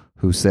few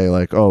who say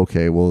like, oh,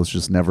 okay, well, let's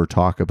just never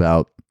talk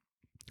about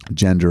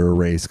gender or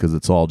race because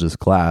it's all just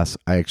class.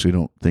 I actually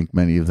don't think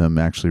many of them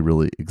actually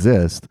really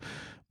exist.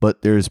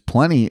 But there's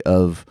plenty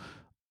of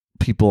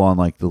people on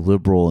like the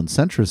liberal and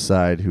centrist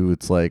side who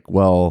it's like,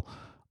 well,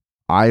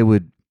 I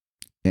would,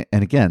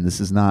 and again, this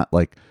is not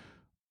like,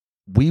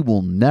 we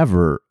will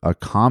never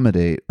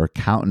accommodate or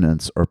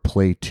countenance or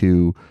play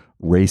to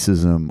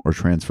racism or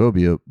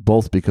transphobia,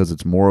 both because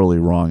it's morally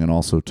wrong and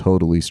also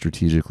totally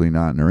strategically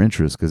not in our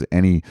interest, because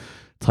any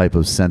type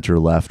of center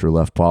left or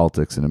left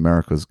politics in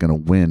America is going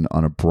to win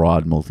on a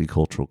broad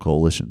multicultural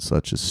coalition. So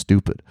that's just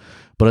stupid.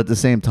 But at the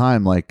same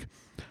time, like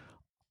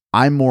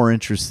I'm more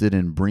interested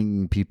in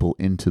bringing people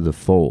into the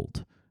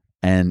fold.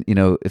 And,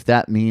 if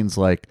that means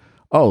like,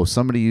 oh,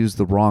 somebody used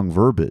the wrong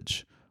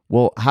verbiage.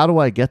 Well, how do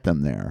I get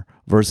them there?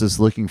 Versus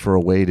looking for a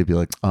way to be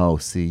like, oh,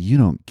 see, you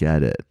don't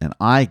get it. And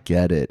I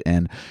get it.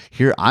 And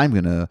here I'm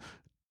going to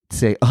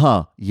say,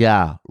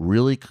 yeah,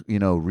 really,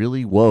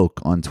 really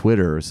woke on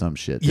Twitter or some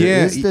shit.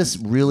 There is this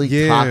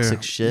really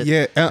toxic shit.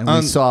 Yeah. And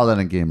we saw that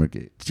in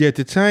Gamergate. Yeah,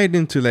 to tie it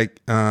into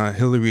like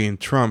Hillary and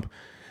Trump,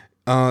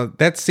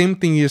 that same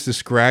thing you just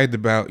described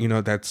about,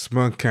 that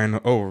smug kind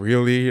of, oh,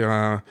 really?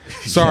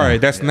 Sorry,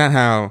 that's not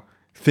how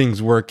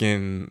things work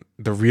in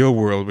the real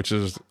world, which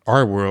is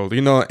our world,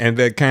 and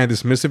that kind of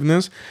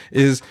dismissiveness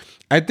is,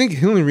 I think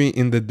Hillary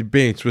in the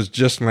debates was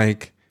just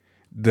like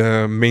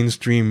the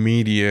mainstream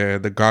media,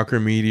 the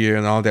Gawker media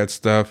and all that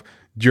stuff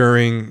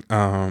during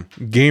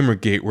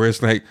Gamergate, where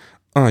it's like,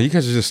 oh, you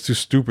guys are just too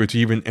stupid to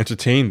even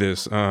entertain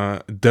this.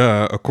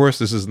 Duh, of course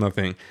this is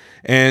nothing.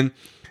 And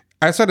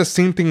I saw the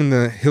same thing in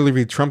the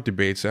Hillary Trump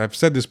debates. I've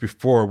said this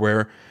before,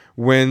 where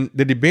when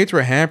the debates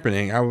were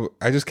happening,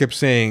 I just kept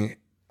saying,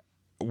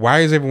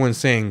 why is everyone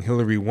saying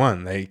Hillary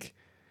won? Like,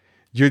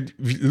 you're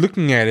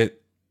looking at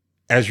it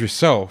as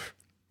yourself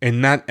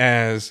and not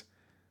as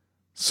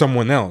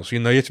someone else.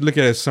 You have to look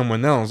at it as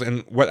someone else.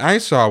 And what I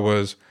saw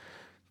was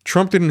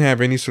Trump didn't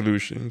have any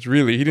solutions.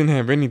 Really, he didn't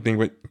have anything,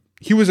 but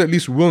he was at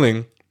least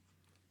willing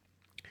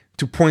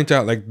to point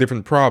out like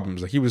different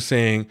problems. Like he was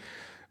saying,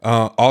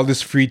 all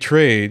this free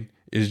trade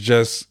is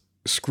just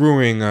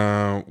screwing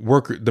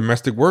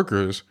domestic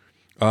workers.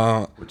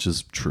 Which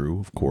is true,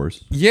 of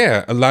course.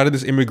 Yeah, a lot of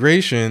this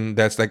immigration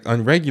that's like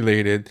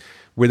unregulated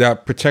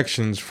without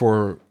protections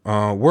for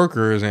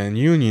workers and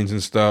unions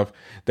and stuff,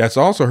 that's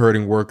also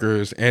hurting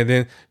workers. And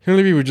then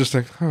Hillary was just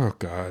like, oh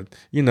God,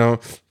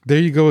 there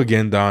you go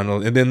again,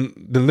 Donald. And then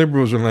the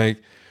liberals were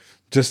like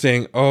just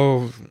saying,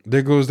 oh,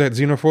 there goes that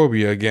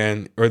xenophobia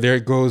again, or there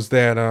goes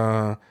that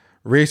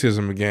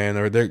racism again,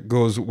 or there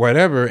goes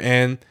whatever.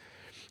 And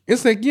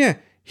it's like, yeah,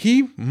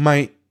 he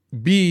might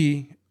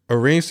be a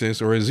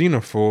racist or a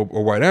xenophobe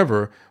or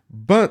whatever,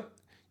 but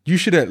you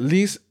should at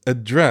least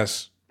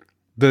address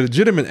the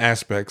legitimate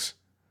aspects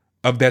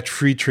of that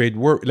free trade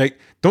work. Like,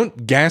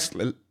 don't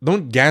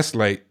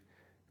gaslight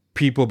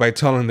people by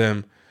telling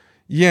them,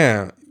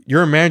 yeah,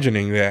 you're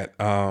imagining that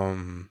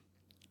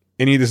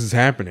any of this is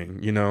happening.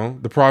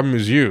 The problem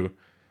is you.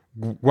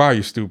 Wow,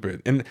 you're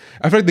stupid. And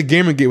I feel like the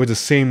Gamergate was the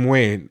same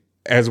way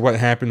as what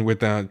happened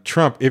with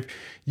Trump. If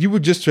you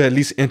would just at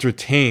least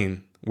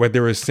entertain what they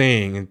were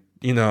saying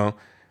and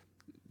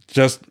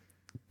just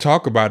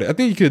talk about it, I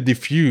think you could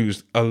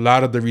diffuse a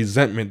lot of the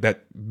resentment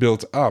that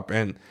built up.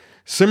 And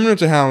similar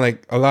to how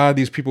like a lot of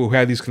these people who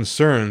had these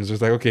concerns,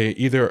 it's like, okay,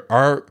 either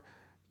our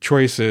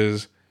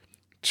choices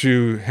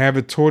to have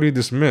it totally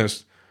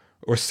dismissed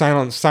or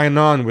sign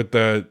on with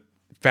the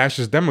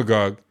fascist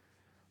demagogue.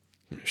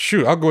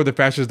 Shoot, I'll go with the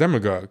fascist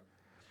demagogue.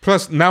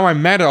 Plus, now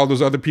I'm mad at all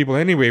those other people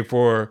anyway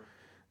for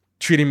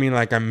treating me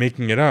like I'm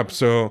making it up.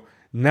 So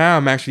now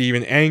I'm actually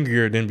even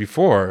angrier than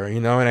before,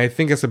 and I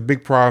think that's a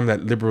big problem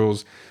that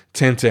liberals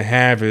tend to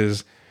have,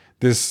 is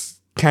this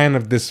kind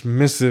of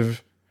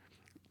dismissive,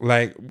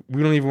 like,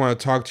 we don't even want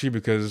to talk to you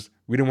because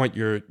we don't want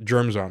your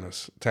germs on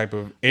us type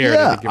of air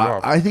that they give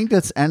off. I think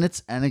that's, and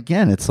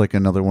again, it's like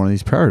another one of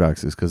these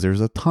paradoxes, because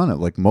there's a ton of,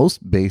 like,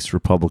 most base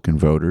Republican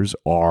voters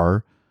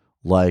are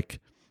like,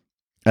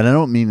 and I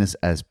don't mean this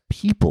as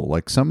people,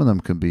 like some of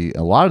them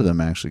a lot of them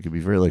actually could be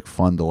very like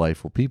fun,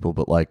 delightful people,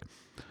 but like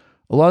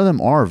a lot of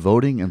them are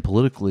voting, and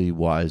politically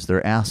wise,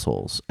 they're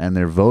assholes, and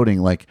they're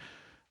voting like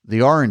they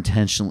are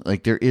intentionally,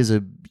 like there is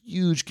a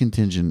huge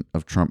contingent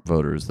of Trump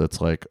voters that's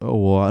like, oh,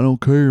 well, I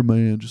don't care,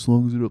 man, just as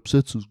long as it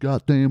upsets those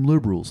goddamn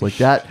liberals. Like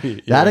that,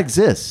 that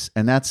exists,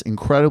 and that's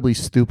incredibly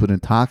stupid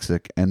and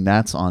toxic, and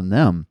that's on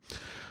them.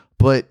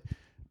 But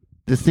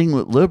the thing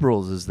with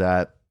liberals is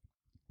that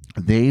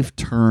they've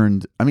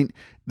turned, I mean,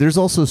 there's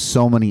also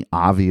so many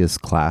obvious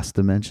class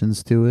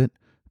dimensions to it,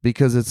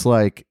 because it's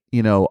like,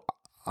 you know,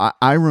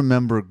 I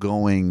remember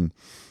going,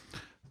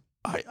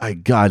 I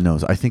God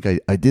knows, I think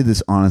I did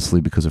this honestly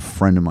because a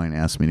friend of mine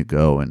asked me to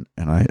go, and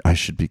I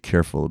should be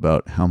careful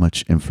about how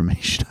much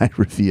information I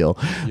reveal,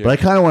 but I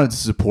kind of wanted to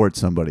support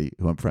somebody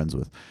who I'm friends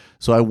with.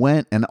 So I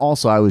went, and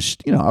also I was,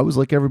 you know, I was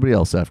like everybody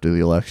else after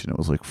the election. It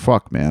was like,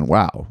 fuck, man,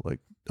 wow, like,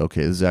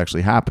 okay, this is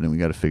actually happening. We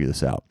got to figure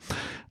this out.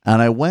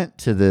 And I went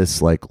to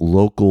this like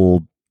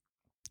local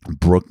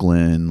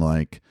Brooklyn,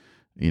 like,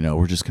 you know,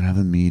 we're just going to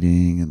have a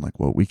meeting and like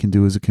what we can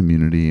do as a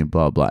community and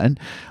blah, blah. And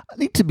I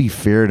think, to be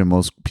fair to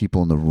most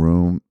people in the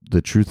room,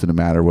 the truth of the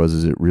matter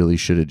is it really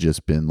should have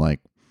just been like,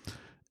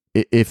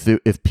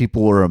 if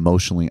people were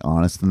emotionally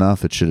honest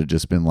enough, it should have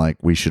just been like,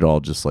 we should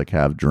all just like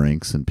have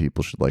drinks and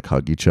people should like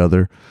hug each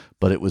other.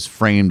 But it was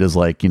framed as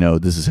like, you know,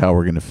 this is how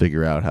we're going to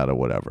figure out how to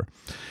whatever.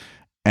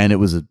 And it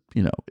was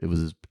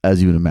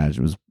as you would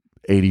imagine, it was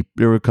 80,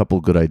 there were a couple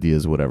of good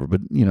ideas, whatever,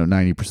 but you know,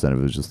 90% of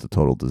it was just a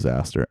total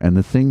disaster. And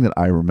the thing that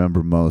I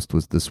remember most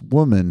was this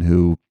woman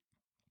who,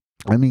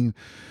 I mean,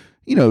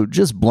 you know,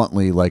 just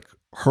bluntly, like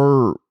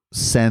her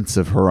sense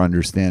of her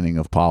understanding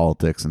of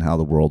politics and how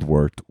the world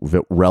worked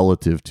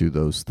relative to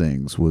those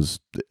things was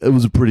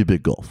a pretty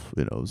big gulf.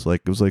 You know,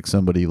 it was like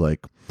somebody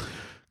like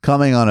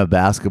coming on a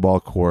basketball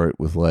court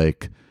with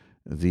like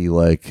the,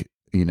 like,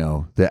 you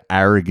know, the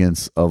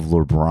arrogance of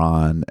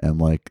LeBron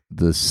and like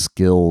the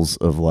skills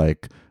of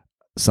like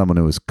someone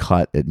who was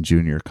cut at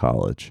junior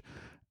college,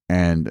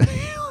 and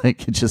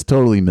like it just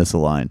totally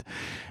misaligned.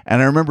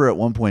 And I remember at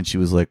one point she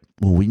was like,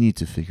 well, we need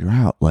to figure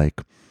out,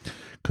 like,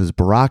 because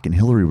Barack and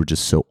Hillary were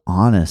just so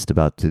honest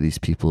about to these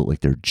people, like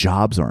their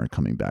jobs aren't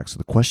coming back. So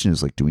the question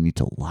is like, do we need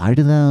to lie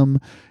to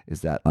them?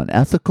 Is that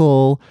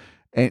unethical?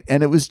 And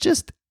it was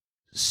just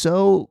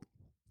so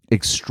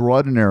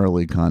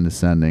extraordinarily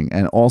condescending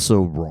and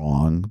also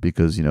wrong,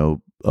 because, you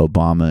know,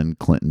 Obama and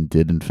Clinton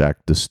did in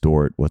fact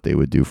distort what they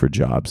would do for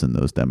jobs in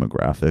those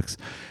demographics,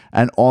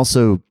 and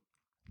also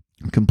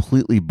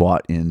completely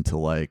bought into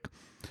like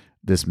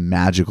this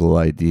magical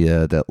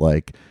idea that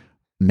like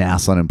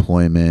mass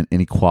unemployment,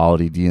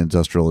 inequality,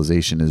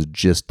 deindustrialization is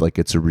just like,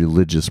 it's a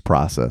religious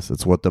process.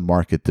 It's what the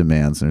market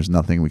demands, and there's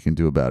nothing we can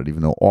do about it,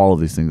 even though all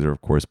of these things are,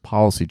 of course,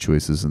 policy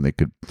choices, and they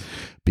could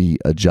be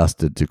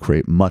adjusted to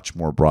create much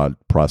more broad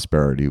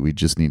prosperity. We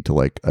just need to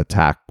like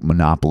attack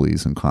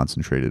monopolies and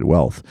concentrated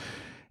wealth.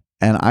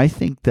 And I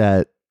think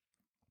that,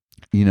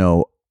 you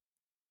know,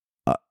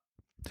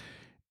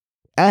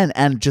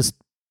 and just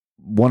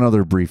one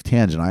other brief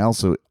tangent, I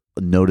also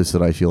notice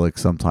that I feel like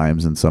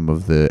sometimes in some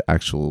of the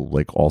actual,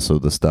 like also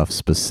the stuff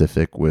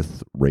specific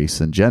with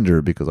race and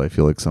gender, because I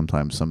feel like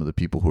sometimes some of the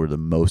people who are the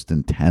most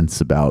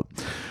intense about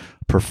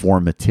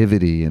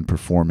performativity and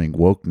performing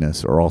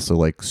wokeness are also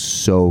like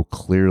so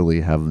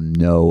clearly have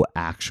no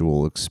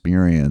actual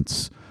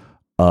experience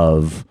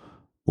of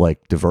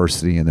like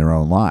diversity in their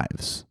own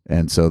lives.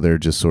 And so they're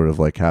just sort of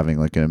like having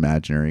like an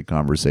imaginary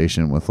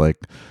conversation with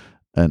like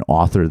an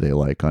author they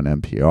like on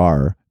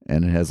NPR,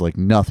 and it has like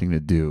nothing to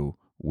do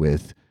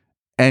with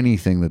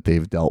anything that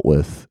they've dealt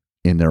with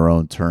in their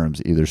own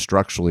terms, either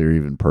structurally or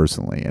even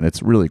personally. And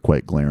it's really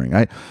quite glaring.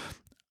 I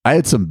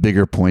had some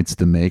bigger points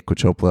to make,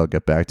 which hopefully I'll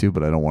get back to,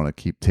 but I don't want to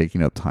keep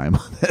taking up time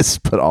on this.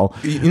 But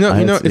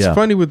it's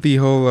funny with the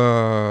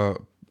whole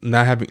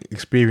not having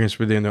experience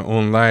within their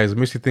own lives. It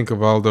makes you think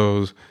of all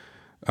those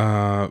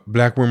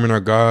black women are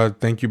God,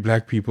 thank you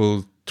black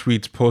people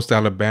tweets post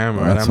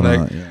Alabama. And I'm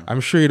like,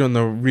 I'm sure you don't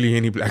know really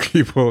any black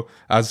people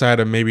outside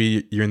of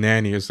maybe your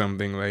nanny or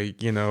something,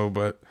 like, you know,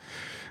 but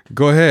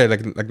go ahead,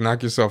 like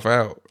knock yourself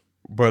out.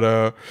 But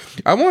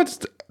I want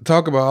to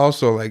talk about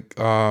also like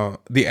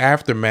the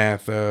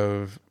aftermath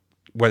of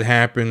what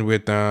happened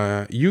with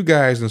you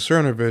guys and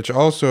Cernovich.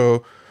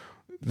 Also,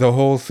 the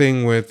whole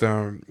thing with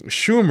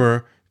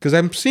Schumer, because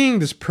I'm seeing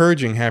this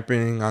purging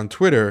happening on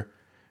Twitter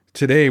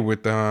today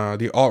with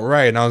the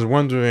alt-right, and I was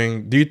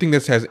wondering, do you think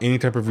this has any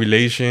type of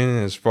relation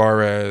as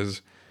far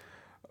as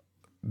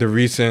the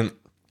recent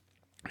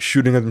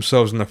shooting of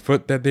themselves in the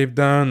foot that they've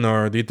done,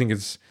 or do you think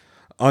it's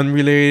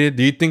unrelated?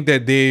 Do you think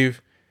that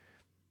they've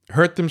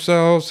hurt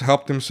themselves,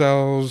 helped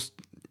themselves,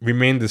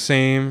 remained the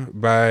same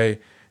by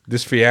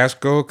this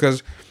fiasco?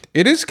 Because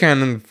it is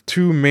kind of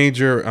two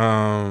major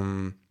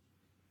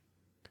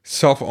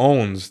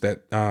self-owns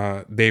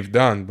that they've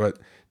done, but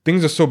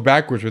things are so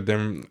backwards with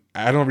them.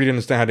 I don't really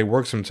understand how they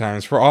work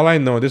sometimes. For all I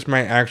know, this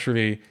might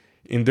actually,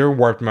 in their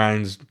warped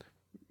minds,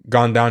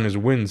 gone down as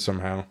wins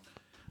somehow.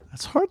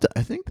 It's hard to.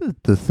 I think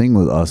that the thing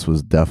with us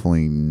was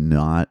definitely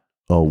not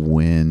a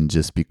win,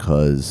 just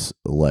because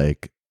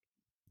like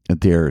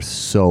they're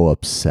so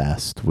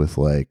obsessed with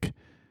like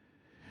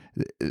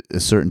a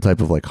certain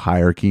type of like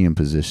hierarchy and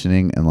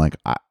positioning, and like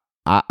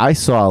I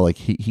saw like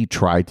he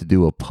tried to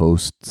do a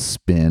post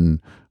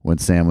spin when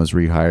Sam was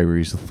rehired.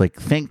 He's like,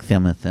 thank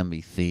them at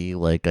NBC.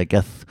 Like, I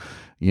guess,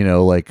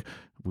 like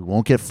we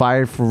won't get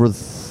fired for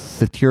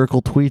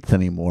satirical tweets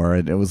anymore.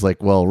 And it was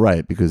like, well,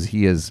 right, because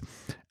he has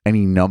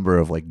any number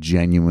of like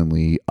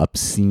genuinely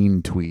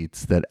obscene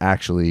tweets that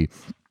actually.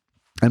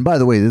 And by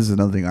the way, this is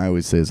another thing I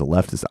always say as a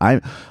leftist.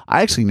 I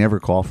actually never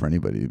call for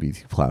anybody to be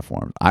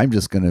platformed. I'm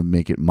just going to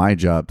make it my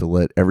job to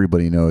let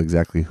everybody know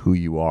exactly who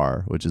you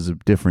are, which is a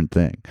different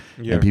thing.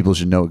 Yeah. And people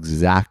should know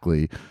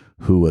exactly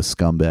who a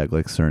scumbag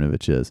like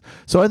Cernovich is.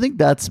 So I think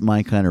that's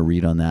my kind of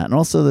read on that. And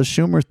also the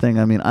Schumer thing,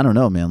 I mean, I don't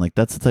know, man. Like,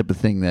 that's the type of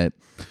thing that,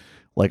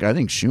 like, I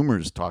think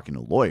Schumer's talking to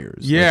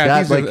lawyers. Yeah,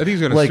 like I think he's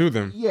going to sue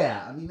them.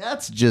 Yeah, I mean,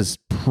 that's just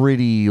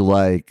pretty,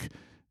 like,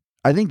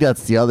 I think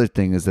that's the other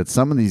thing is that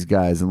some of these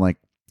guys, and like,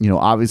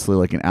 obviously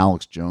like an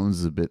Alex Jones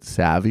is a bit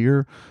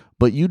savvier,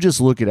 but you just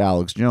look at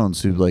Alex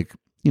Jones who like,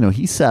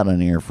 he sat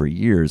on air for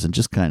years and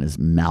just kind of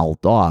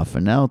mouthed off.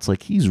 And now it's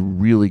like he's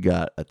really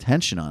got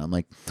attention on him.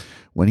 Like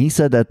when he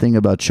said that thing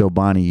about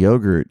Chobani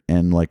yogurt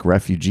and like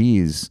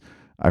refugees,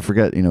 I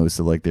forget,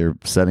 so like they're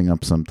setting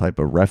up some type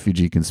of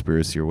refugee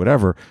conspiracy or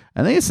whatever.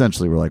 And they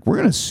essentially were like, we're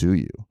going to sue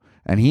you.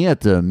 And he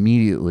had to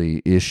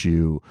immediately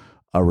issue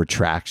a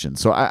retraction.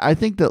 So I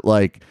think that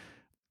like,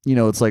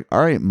 it's like,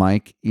 all right,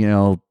 Mike,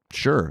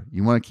 sure,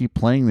 you want to keep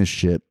playing this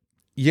shit.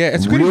 Yeah,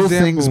 it's a good real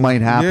example. Things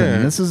might happen. Yeah.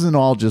 And this isn't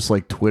all just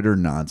like Twitter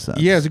nonsense.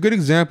 Yeah, it's a good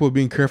example of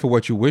being careful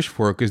what you wish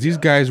for, because these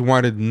guys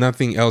wanted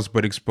nothing else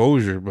but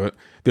exposure. But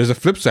there's a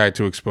flip side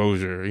to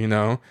exposure,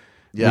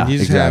 Yeah,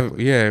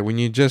 exactly. When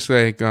you just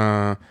like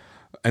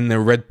in the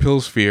red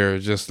pill sphere,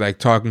 just like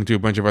talking to a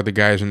bunch of other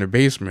guys in the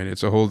basement,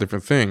 it's a whole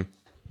different thing.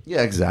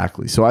 Yeah,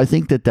 exactly. So I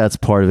think that that's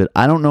part of it.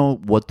 I don't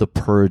know what the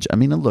purge. I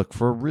mean, look,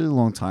 for a really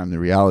long time, the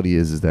reality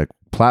is that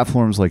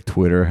platforms like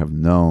Twitter have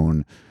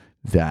known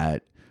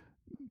that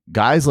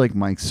guys like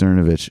Mike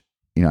Cernovich,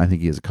 I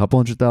think he has a couple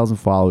 100,000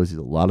 followers. He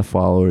has a lot of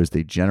followers.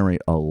 They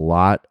generate a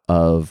lot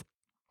of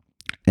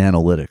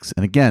analytics.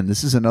 And again,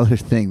 this is another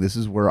thing. This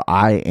is where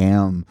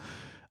I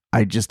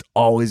just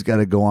always got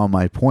to go on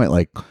my point.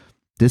 Like,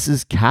 this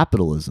is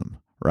capitalism,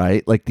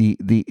 right? Like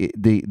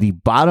the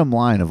bottom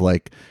line of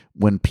like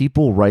when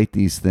people write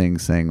these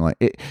things saying like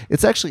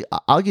it's actually,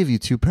 I'll give you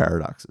two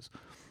paradoxes.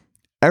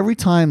 Every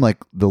time like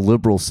the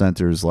liberal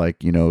centers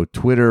like,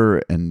 Twitter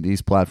and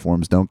these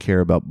platforms don't care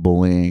about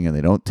bullying and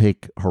they don't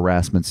take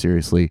harassment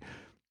seriously,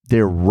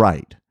 they're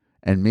right.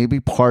 And maybe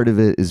part of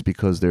it is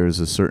because there's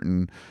a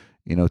certain,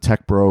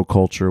 tech bro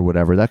culture,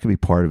 whatever. That could be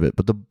part of it.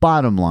 But the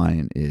bottom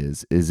line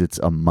is it's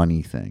a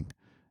money thing.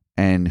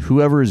 And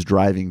whoever is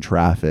driving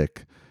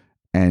traffic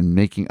and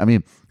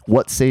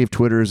what saved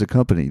Twitter as a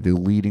company? The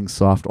leading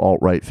soft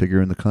alt-right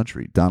figure in the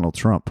country, Donald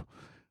Trump.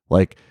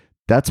 Like,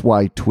 that's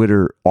why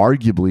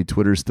arguably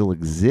Twitter still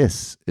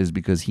exists, is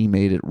because he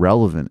made it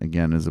relevant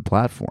again as a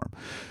platform.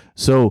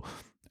 So,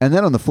 and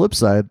then on the flip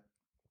side,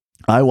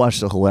 I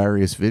watched a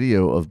hilarious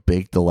video of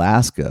Baked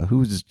Alaska,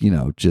 who's,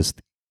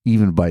 just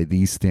even by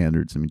these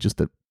standards, I mean, just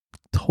a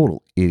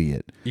total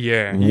idiot.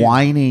 Yeah.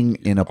 Whining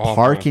in a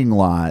parking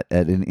lot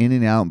at an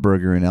In-N-Out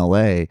Burger in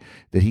LA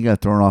that he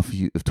got thrown off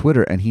of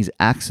Twitter, and he's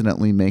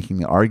accidentally making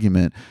the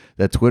argument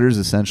that Twitter is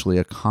essentially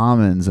a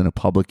commons and a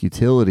public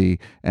utility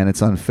and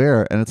it's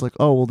unfair. And it's like,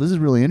 oh, well, this is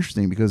really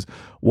interesting, because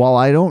while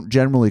I don't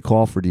generally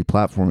call for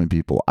deplatforming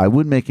people, I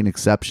would make an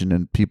exception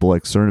in people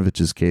like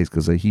Cernovich's case,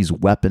 because he's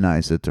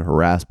weaponized it to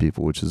harass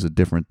people, which is a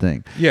different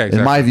thing. Yeah, exactly.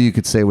 In my view, you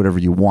could say whatever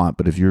you want,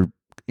 but if you're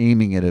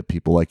aiming it at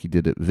people like he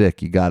did at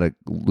Vic, you got to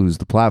lose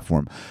the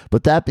platform.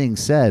 But that being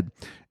said,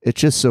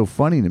 it's just so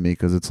funny to me,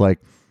 because it's like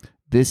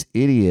this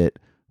idiot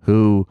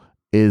who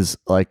is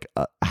like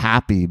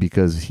happy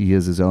because he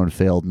has his own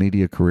failed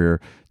media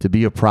career to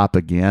be a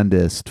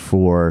propagandist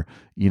for,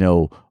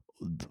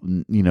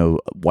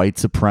 white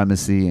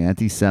supremacy,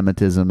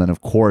 anti-Semitism, and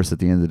of course, at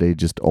the end of the day,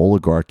 just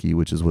oligarchy,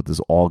 which is what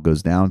this all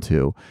goes down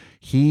to.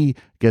 He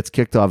gets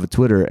kicked off of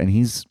Twitter, and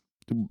he's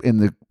in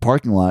the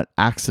parking lot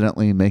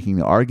accidentally making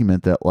the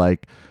argument that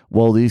like,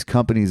 well, these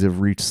companies have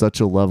reached such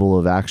a level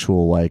of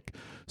actual like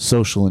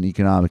social and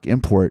economic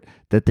import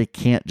that they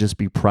can't just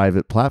be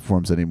private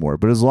platforms anymore.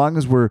 But as long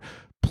as we're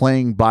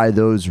playing by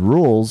those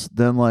rules,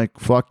 then like,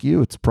 fuck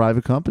you, it's a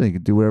private company, they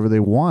can do whatever they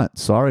want.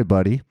 Sorry,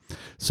 buddy.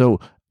 So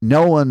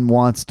no one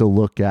wants to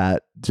look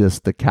at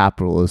just the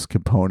capitalist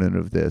component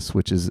of this,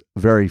 which is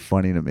very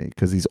funny to me,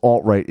 because these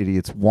alt-right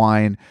idiots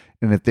whine,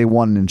 and if they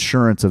want an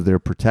insurance of their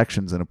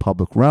protections in a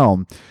public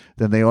realm,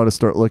 then they ought to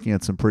start looking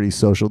at some pretty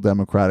social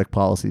democratic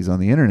policies on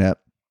the internet.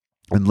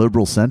 And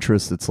liberal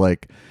centrists, it's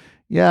like,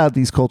 yeah,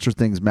 these culture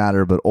things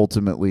matter, but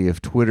ultimately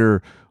if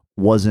Twitter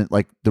wasn't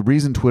like the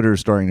reason Twitter is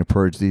starting to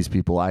purge these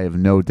people, I have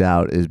no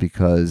doubt, is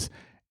because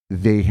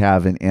they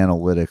have an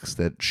analytics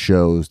that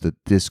shows that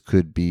this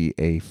could be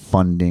a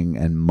funding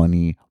and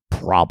money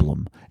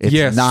problem.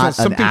 It's not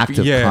an act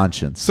of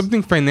conscience.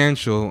 Something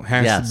financial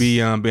has to be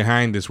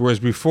behind this. Whereas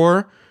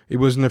before, it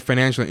was in their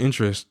financial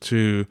interest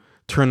to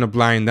turn a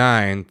blind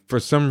eye, and for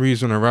some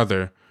reason or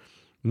other,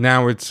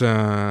 now it's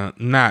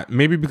not.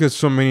 Maybe because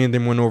so many of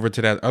them went over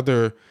to that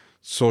other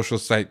social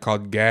site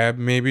called Gab,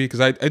 maybe.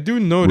 Because I do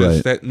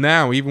notice that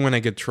now, even when I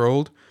get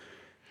trolled,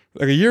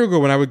 like a year ago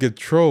when I would get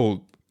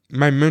trolled,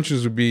 my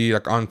mentions would be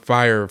like on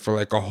fire for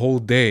like a whole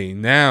day.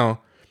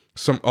 Now,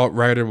 some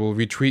alt-writer will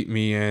retweet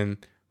me, and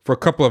for a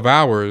couple of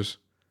hours,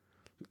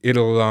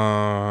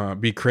 it'll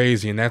be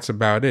crazy, and that's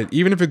about it.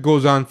 Even if it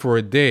goes on for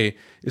a day,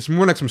 it's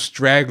more like some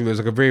stragglers,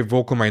 like a very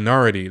vocal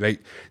minority.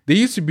 Like, they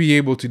used to be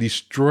able to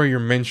destroy your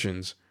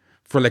mentions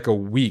for like a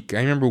week. I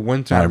remember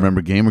one time. I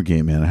remember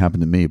Gamergate, man. It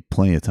happened to me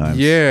plenty of times.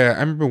 Yeah,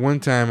 I remember one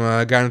time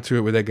I got into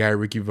it with that guy,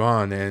 Ricky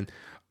Vaughn, and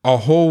a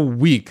whole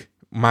week,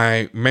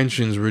 my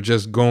mentions were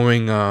just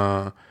going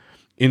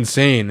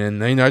insane.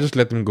 And, I just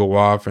let them go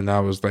off, and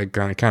I was like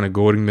kind of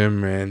goading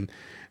them, and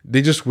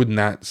they just would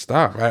not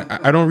stop.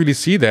 I don't really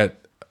see that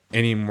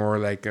anymore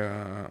like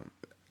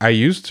I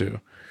used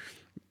to.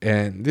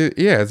 And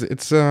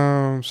it's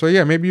so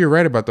yeah, maybe you're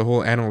right about the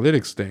whole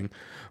analytics thing.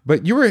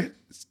 But you were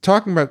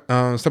talking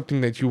about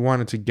something that you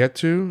wanted to get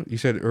to. You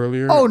said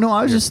earlier. Oh no,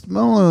 I was just,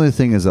 my only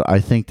thing is that I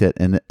think that,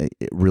 and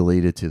it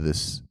related to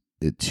this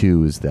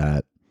too, is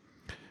that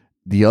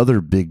the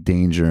other big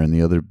danger and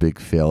the other big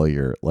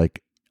failure,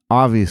 like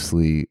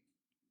obviously,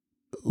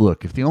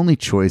 look, if the only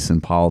choice in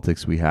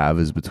politics we have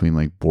is between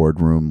like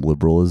boardroom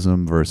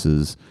liberalism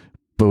versus,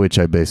 by which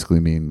I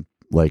basically mean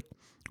like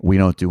we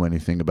don't do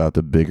anything about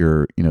the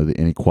bigger, the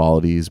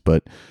inequalities,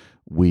 but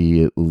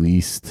we at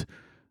least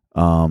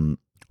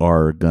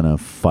are going to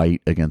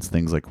fight against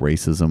things like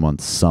racism on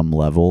some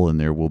level, and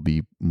there will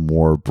be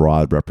more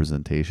broad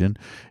representation.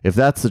 If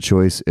that's the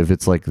choice, if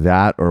it's like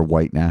that or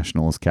white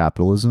nationalist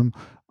capitalism,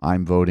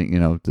 I'm voting,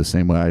 the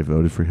same way I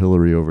voted for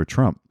Hillary over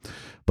Trump.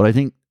 But I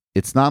think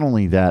it's not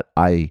only that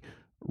I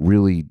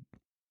really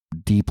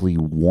deeply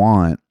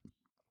want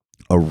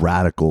a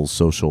radical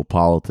social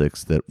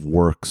politics that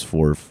works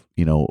for,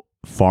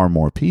 far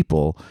more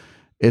people.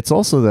 It's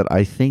also that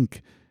I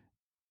think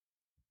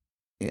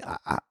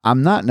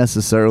I'm not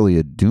necessarily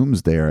a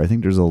doomsdayer. I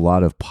think there's a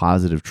lot of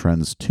positive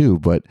trends too,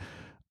 but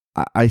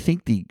I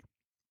think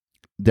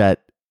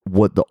that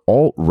what the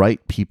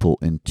alt-right people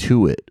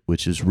intuit,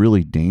 which is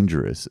really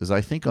dangerous, is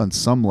I think on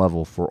some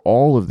level, for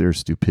all of their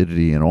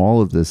stupidity and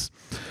all of this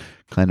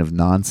kind of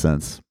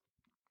nonsense,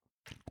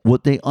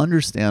 what they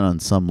understand on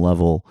some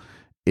level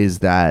is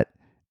that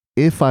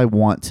if I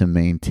want to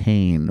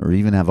maintain or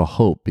even have a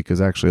hope,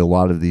 because actually a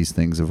lot of these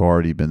things have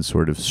already been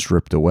sort of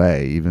stripped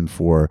away, even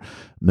for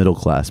middle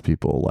class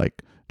people,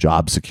 like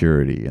job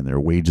security, and their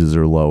wages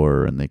are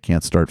lower and they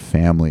can't start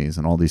families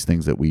and all these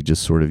things that we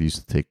just sort of used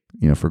to take,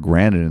 for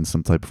granted in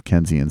some type of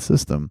Keynesian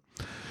system,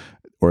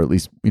 or at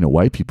least,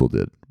 white people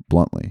did,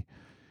 bluntly.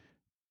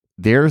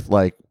 They're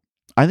like,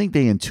 I think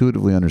they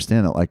intuitively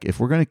understand that, like, if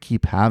we're going to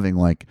keep having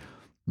like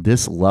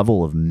this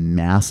level of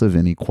massive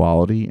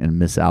inequality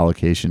and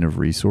misallocation of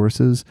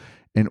resources,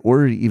 in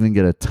order to even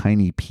get a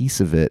tiny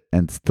piece of it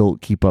and still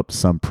keep up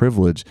some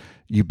privilege,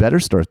 you better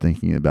start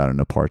thinking about an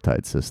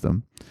apartheid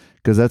system,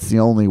 because that's the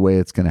only way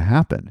it's going to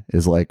happen,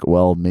 is like,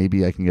 well,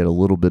 maybe I can get a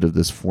little bit of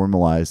this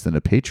formalized in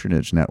a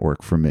patronage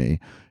network for me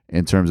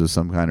in terms of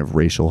some kind of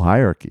racial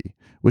hierarchy,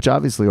 which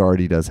obviously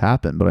already does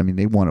happen, but I mean,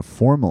 they want to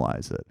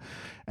formalize it.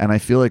 And I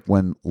feel like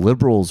when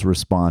liberals'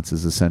 response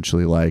is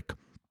essentially like,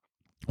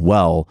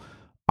 well,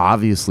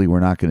 obviously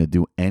we're not going to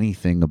do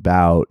anything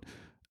about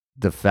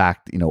the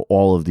fact,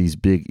 all of these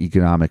big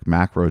economic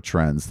macro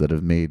trends that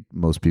have made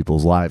most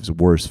people's lives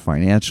worse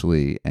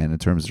financially and in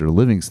terms of their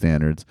living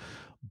standards,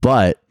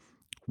 but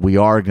we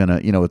are going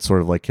to, it's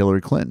sort of like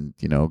Hillary Clinton,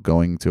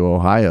 going to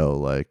Ohio,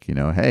 like,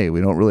 hey,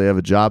 we don't really have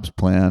a jobs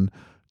plan.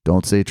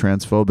 Don't say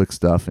transphobic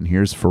stuff. And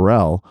here's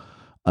Pharrell.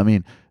 I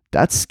mean,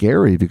 that's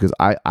scary, because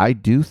I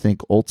do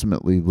think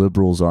ultimately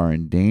liberals are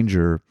in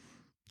danger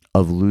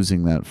of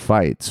losing that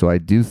fight. So I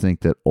do think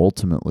that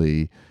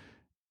ultimately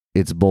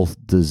it's both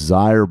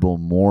desirable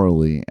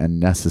morally and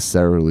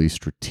necessarily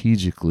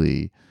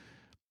strategically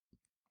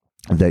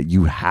that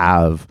you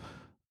have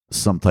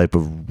some type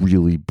of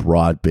really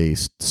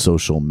broad-based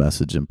social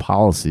message and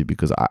policy,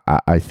 because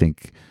I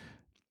think,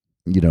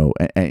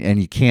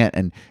 and you can't,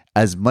 and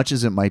as much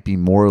as it might be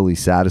morally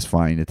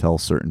satisfying to tell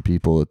certain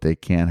people that they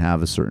can't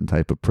have a certain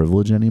type of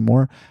privilege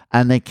anymore,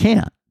 and they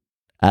can't,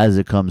 as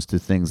it comes to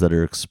things that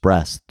are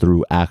expressed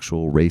through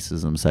actual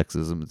racism,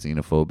 sexism, and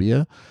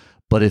xenophobia.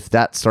 But if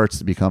that starts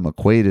to become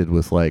equated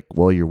with like,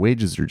 well, your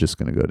wages are just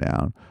going to go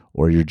down,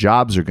 or your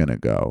jobs are going to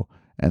go,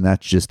 and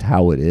that's just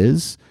how it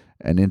is,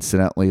 and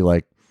incidentally,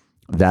 like,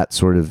 that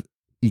sort of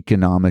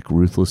economic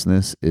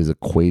ruthlessness is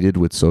equated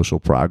with social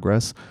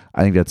progress,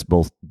 I think that's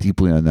both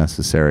deeply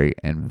unnecessary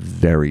and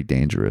very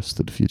dangerous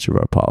to the future of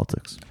our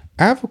politics.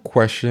 I have a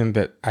question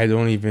that I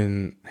don't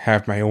even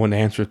have my own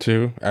answer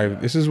to.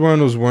 This is one of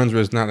those ones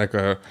where it's not like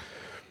a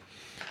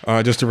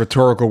just a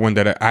rhetorical one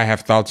that I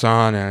have thoughts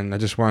on, and I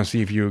just want to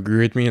see if you agree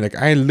with me. Like,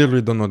 I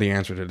literally don't know the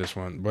answer to this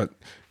one, but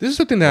this is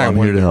something that I'm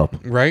here to help.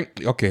 Right?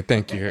 Okay,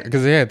 thank you.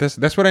 Because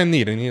that's what I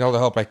need. I need all the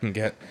help I can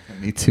get.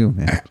 Me too,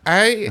 man.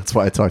 That's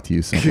why I talk to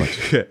you so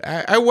much.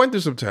 I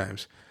wonder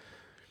sometimes: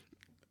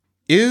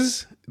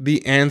 is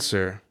the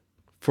answer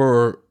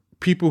for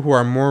people who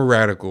are more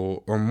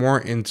radical or more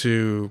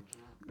into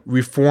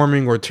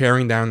reforming or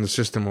tearing down the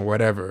system or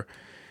whatever,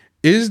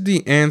 is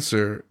the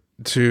answer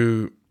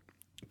to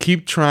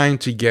keep trying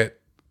to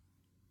get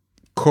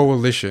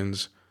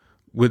coalitions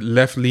with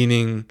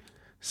left-leaning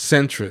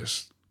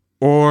centrists,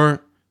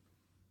 or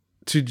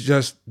to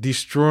just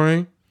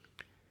destroy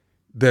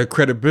the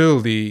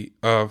credibility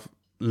of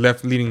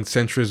left-leaning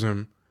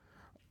centrism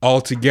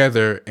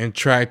altogether and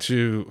try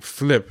to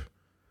flip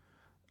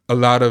a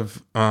lot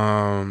of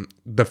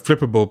the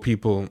flippable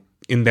people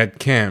in that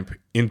camp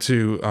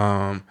into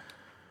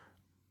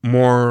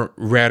more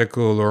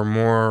radical or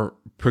more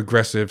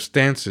progressive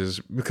stances?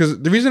 Because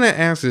the reason I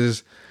ask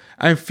is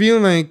I feel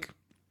like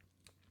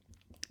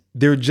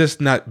they're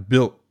just not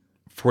built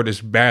for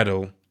this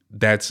battle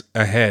that's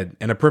ahead.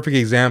 And a perfect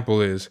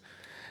example is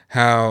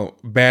how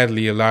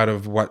badly a lot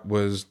of what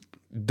was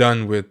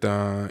done with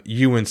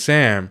you and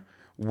Sam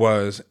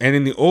was. And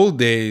in the old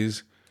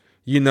days,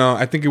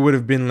 I think it would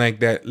have been like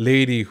that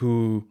lady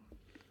who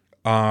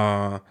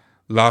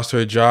lost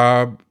her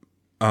job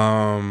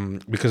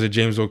because of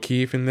James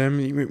O'Keefe and them.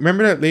 You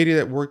remember that lady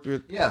that worked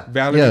with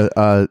Valerie?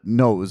 Yeah,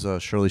 no, it was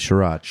Shirley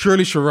Sherrod.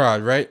 Shirley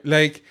Sherrod, right?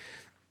 Like,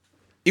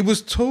 it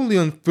was totally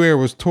unfair. It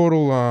was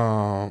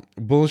total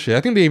bullshit.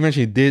 I think they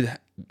eventually did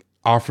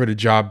offer the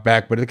job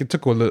back, but it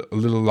took a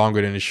little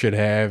longer than it should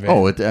have.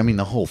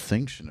 The whole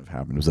thing shouldn't have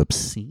happened. It was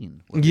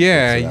obscene.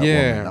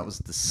 Yeah. That was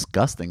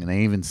disgusting. And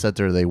they even said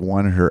to her they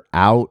wanted her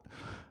out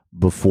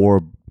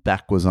before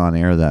Beck was on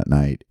air that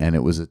night, and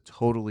it was a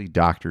totally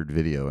doctored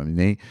video. I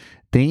mean,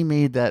 they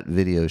made that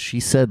video. She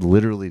said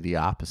literally the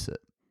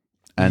opposite.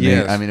 And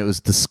it was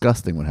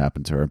disgusting what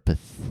happened to her.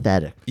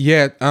 Pathetic.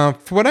 Yeah,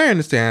 for what I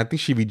understand, I think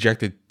she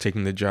rejected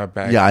taking the job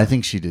back. Yeah, I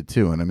think she did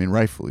too, and I mean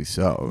rightfully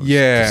so. It was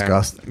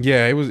disgusting.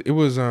 Yeah, it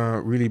was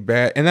really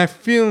bad. And I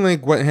feel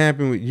like what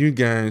happened with you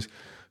guys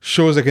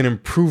shows like an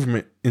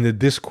improvement in the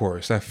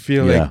discourse. I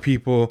feel like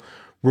people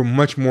were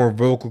much more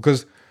vocal,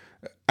 because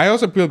I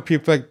also feel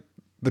people like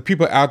the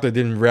people out there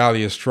didn't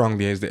rally as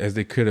strongly as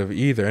they could have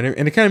either.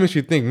 And it kind of makes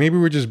you think maybe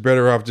we're just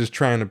better off just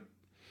trying to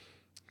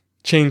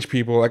change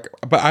people. Like,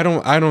 but I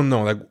don't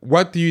know. Like,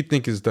 what do you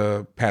think is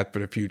the path for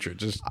the future?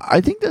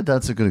 I think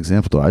that's a good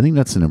example, though. I think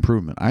that's an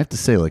improvement. I have to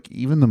say, like,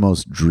 even the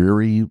most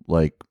dreary,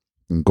 like,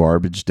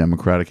 garbage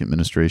Democratic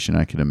administration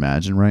I can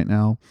imagine right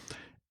now,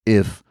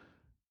 if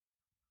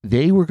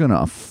they were going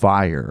to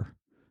fire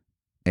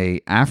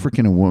a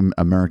African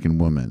American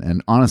woman,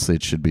 and honestly,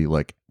 it should be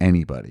like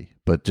anybody,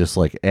 but just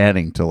like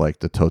adding to like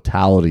the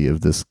totality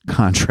of this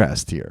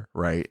contrast here,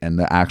 right? And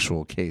the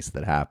actual case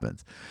that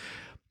happens.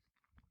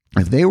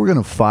 If they were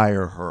going to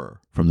fire her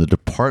from the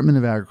Department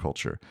of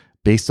Agriculture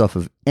based off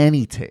of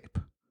any tape,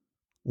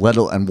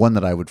 and one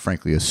that I would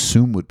frankly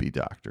assume would be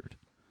doctored,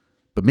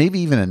 but maybe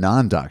even a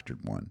non-doctored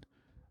one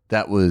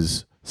that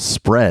was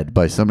spread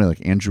by somebody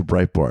like Andrew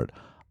Breitbart,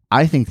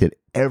 I think that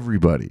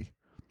everybody,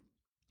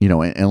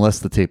 unless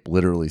the tape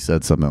literally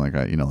said something like,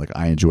 like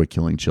I enjoy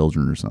killing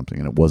children or something,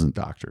 and it wasn't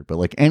doctored, but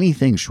like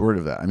anything short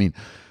of that, I mean,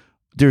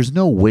 there's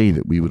no way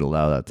that we would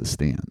allow that to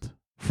stand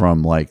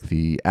from like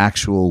the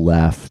actual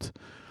left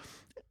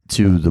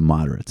to the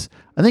moderates.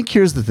 I think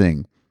here's the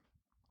thing.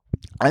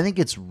 I think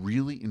it's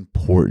really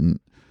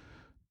important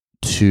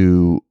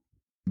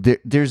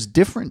there's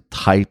different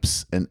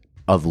types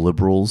of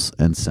liberals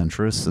and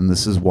centrists, and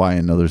this is why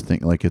another thing,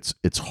 like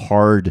it's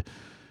hard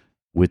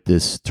with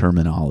this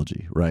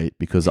terminology, right?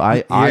 Because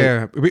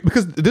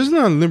because there's a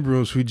lot of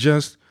liberals who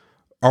just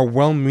are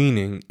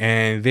well-meaning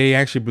and they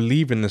actually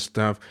believe in this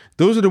stuff.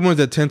 Those are the ones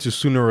that tend to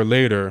sooner or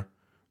later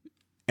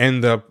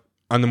end up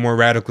on the more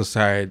radical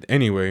side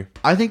anyway.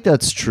 I think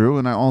that's true,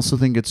 and I also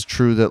think it's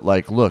true that,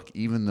 like, look,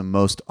 even the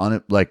most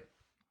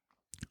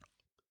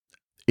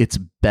it's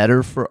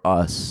better for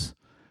us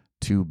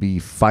to be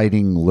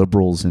fighting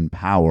liberals in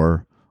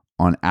power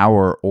on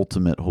our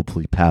ultimate,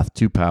 hopefully, path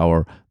to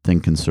power than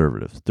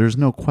conservatives. There's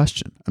no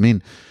question. I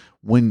mean,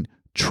 when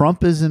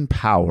Trump is in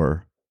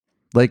power,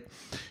 like,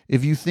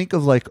 if you think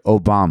of like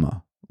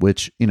Obama,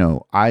 which,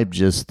 I'm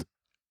just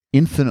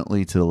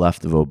infinitely to the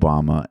left of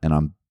Obama, and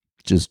I'm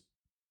just,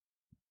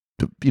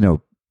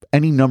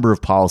 any number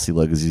of policy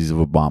legacies of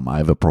Obama, I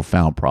have a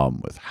profound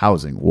problem with.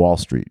 Housing, Wall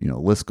Street,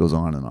 list goes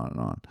on and on and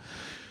on.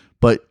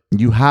 But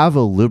you have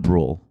a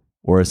liberal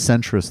or a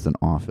centrist in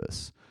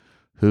office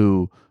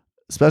who,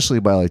 especially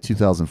by like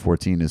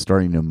 2014, is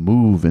starting to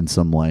move in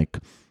some like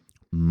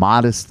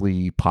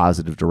modestly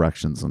positive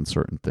directions on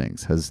certain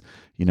things. Has,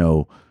 ACA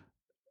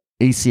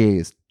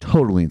is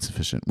totally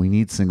insufficient. We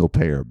need single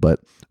payer, but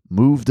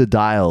move the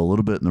dial a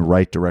little bit in the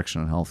right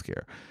direction on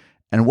healthcare.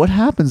 And what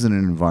happens in an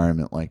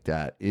environment like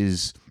that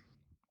is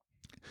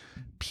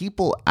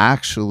people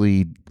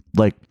actually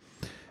like.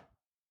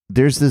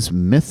 There's this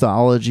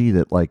mythology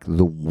that like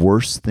the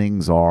worst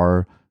things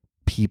are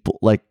people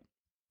like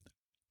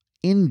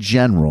in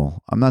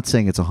general. I'm not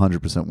saying it's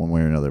 100% one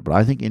way or another, but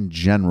I think in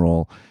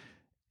general,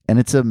 and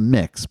it's a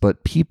mix,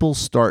 but people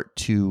start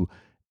to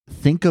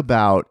think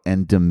about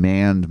and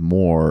demand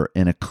more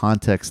in a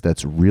context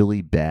that's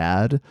really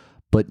bad,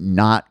 but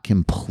not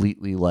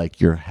completely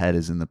like your head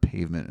is in the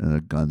pavement and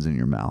the gun's in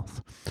your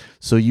mouth.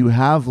 So you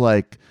have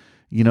like,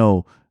 you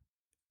know,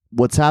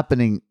 what's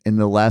happening in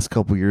the last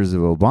couple years of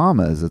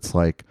Obama is it's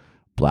like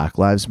Black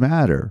Lives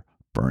Matter,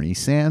 Bernie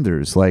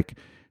Sanders, like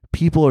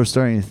people are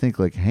starting to think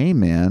like, hey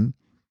man,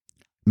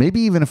 maybe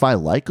even if I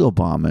like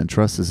Obama and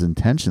trust his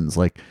intentions,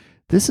 like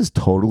this is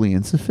totally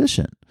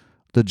insufficient.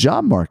 The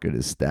job market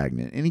is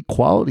stagnant.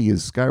 Inequality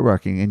is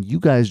skyrocketing and you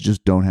guys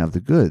just don't have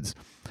the goods.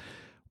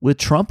 With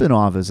Trump in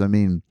office, I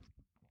mean,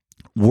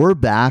 we're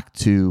back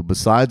to,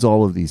 besides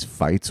all of these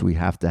fights we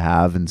have to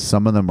have, and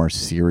some of them are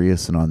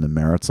serious and on the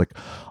merits, like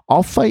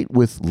I'll fight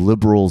with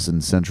liberals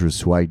and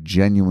centrists who I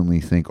genuinely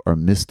think are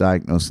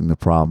misdiagnosing the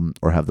problem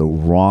or have the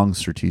wrong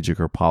strategic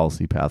or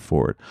policy path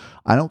forward.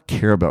 I don't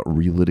care about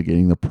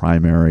relitigating the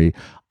primary.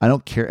 I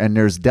don't care. And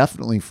there's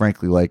definitely,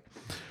 frankly, like,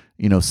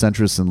 you know,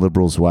 centrists and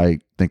liberals who I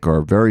think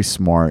are very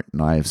smart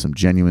and I have some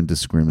genuine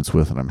disagreements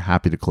with and I'm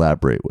happy to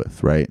collaborate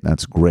with, right? And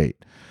that's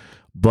great.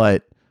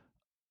 But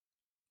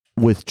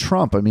with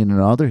Trump, I mean, on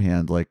the other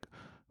hand, like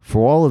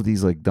for all of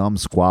these like dumb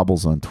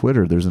squabbles on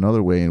Twitter, there's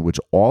another way in which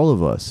all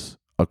of us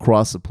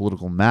across the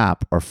political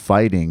map are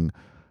fighting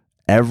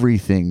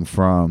everything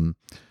from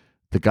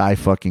the guy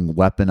fucking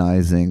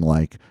weaponizing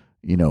like,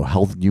 you know,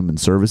 health and human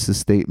services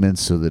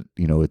statements so that,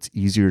 you know, it's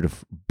easier to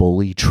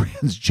bully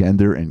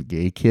transgender and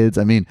gay kids.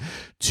 I mean,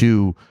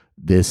 to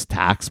this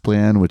tax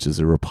plan, which is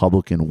a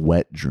Republican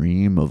wet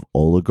dream of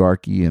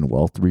oligarchy and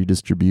wealth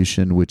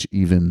redistribution, which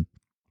even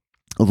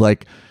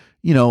like,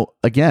 you know,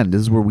 again,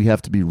 this is where we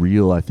have to be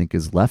real, I think,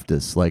 as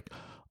leftists. Like,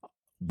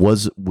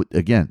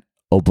 again,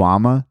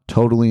 Obama,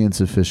 totally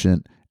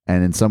insufficient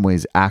and in some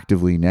ways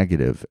actively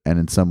negative and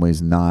in some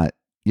ways not,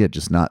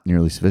 just not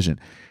nearly sufficient.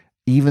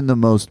 Even the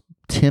most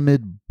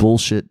timid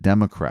bullshit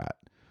Democrat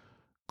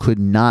could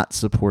not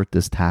support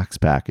this tax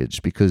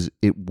package because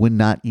it would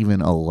not even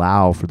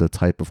allow for the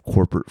type of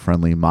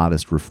corporate-friendly,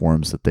 modest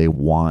reforms that they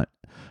want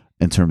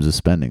in terms of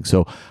spending.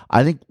 So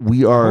I think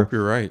we are. I hope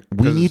you're right.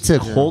 We need to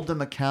hold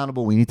them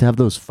accountable. We need to have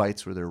those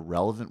fights where they're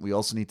relevant. We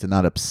also need to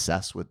not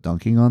obsess with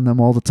dunking on them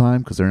all the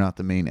time because they're not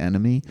the main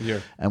enemy. Yeah.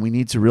 And we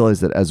need to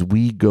realize that as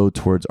we go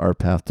towards our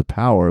path to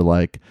power,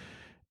 like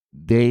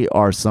they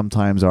are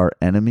sometimes our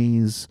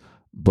enemies,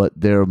 but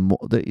they're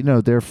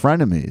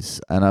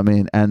frenemies. And I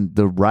mean, and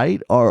the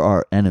right are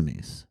our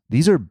enemies.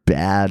 These are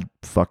bad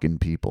fucking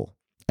people.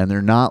 And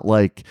they're not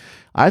like,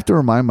 I have to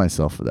remind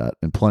myself of that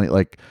and plenty,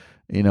 like,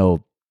 you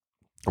know,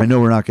 I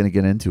know we're not going to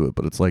get into it,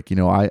 but it's like, you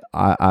know,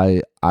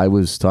 I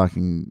was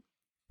talking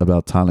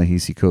about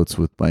Ta-Nehisi Coates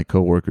with my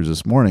coworkers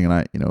this morning, and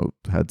I, you know,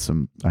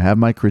 I have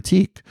my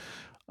critique,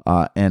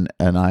 and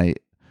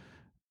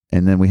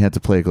then we had to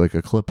play like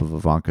a clip of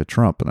Ivanka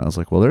Trump, and I was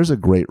like, well, there's a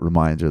great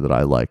reminder that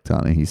I like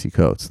Ta-Nehisi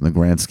Coates in the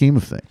grand scheme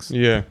of things.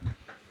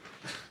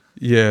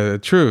 Yeah,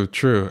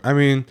 true. I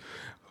mean,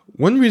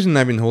 one reason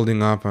I've been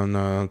holding up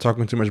on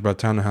talking too much about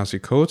Ta-Nehisi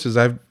Coates is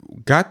I've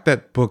got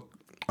that book.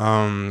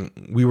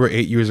 We Were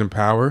 8 Years in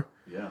Power.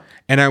 Yeah.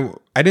 And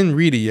I didn't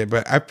read it yet,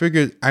 but I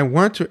figured I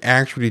want to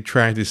actually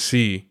try to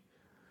see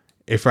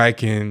if I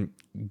can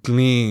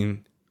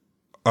glean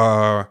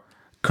a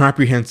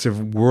comprehensive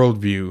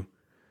worldview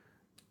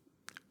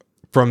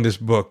from this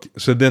book.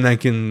 So then I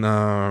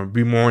can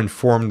be more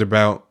informed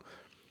about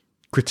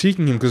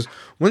critiquing him. Because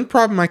one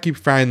problem I keep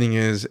finding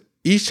is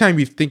each time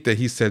you think that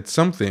he said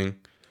something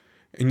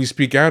and you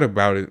speak out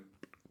about it,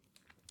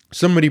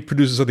 somebody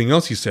produces something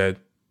else he said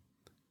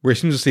where he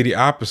seems to say the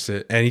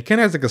opposite, and he kind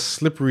of has like a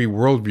slippery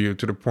worldview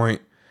to the point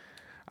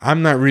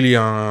I'm not really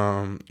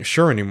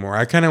sure anymore.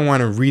 I kind of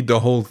want to read the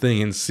whole thing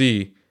and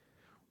see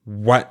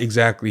what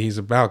exactly he's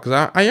about,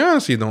 because I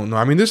honestly don't know.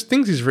 I mean, there's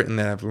things he's written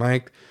that I've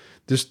liked,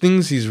 there's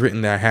things he's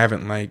written that I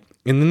haven't liked,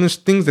 and then there's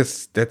things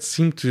that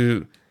seem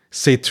to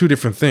say two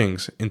different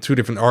things in two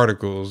different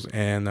articles,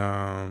 and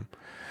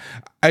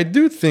I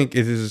do think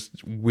it is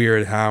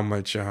weird how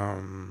much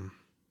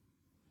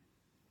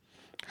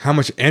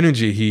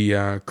energy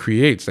he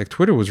creates. Like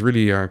Twitter was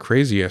really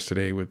crazy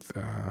yesterday with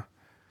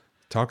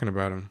talking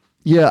about him.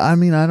 Yeah, I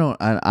mean,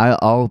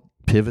 I'll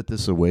pivot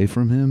this away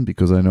from him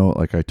because I know,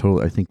 like, I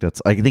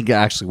think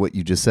actually what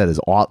you just said is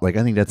like,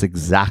 I think that's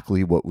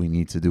exactly what we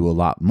need to do a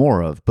lot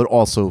more of. But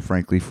also,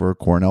 frankly, for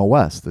Cornel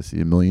West, I see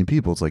 1 million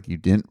people. It's like you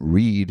didn't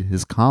read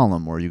his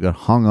column, or you got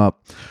hung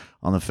up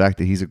on the fact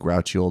that he's a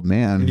grouchy old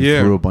man who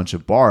threw a bunch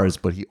of bars,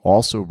 but he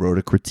also wrote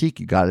a critique.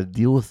 You got to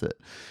deal with it.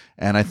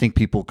 And I think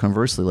people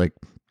conversely, like,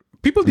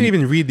 people didn't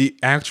even read the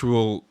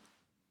actual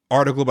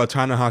article about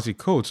Ta-Nehisi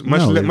Coates,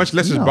 much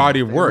less his body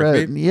of work.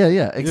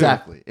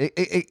 Exactly.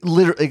 It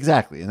literally,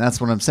 exactly. And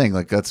that's what I'm saying.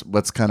 Like,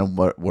 what's kind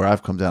of where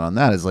I've come down on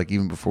that is, like,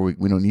 even before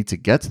we don't need to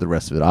get to the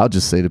rest of it, I'll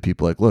just say to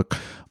people, like, look,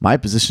 my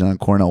position on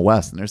Cornel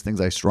West, and there's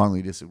things I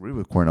strongly disagree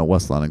with Cornel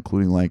West on,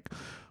 including, like,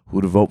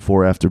 who to vote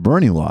for after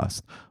Bernie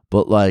lost.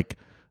 But, like,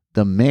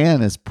 the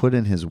man has put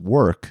in his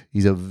work.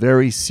 He's a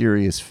very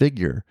serious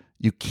figure.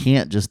 You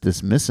can't just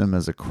dismiss him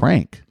as a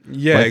crank.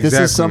 Yeah, like, exactly.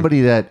 This is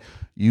somebody that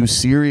you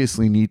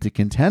seriously need to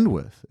contend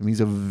with. I mean, he's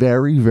a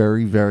very,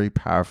 very, very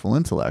powerful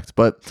intellect.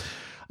 But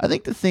I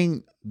think the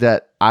thing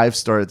that I've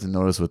started to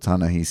notice with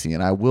Ta-Nehisi,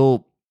 and I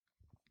will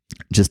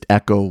just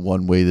echo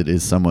one way that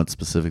is somewhat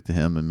specific to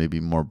him and maybe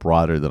more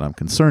broader that I'm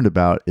concerned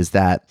about, is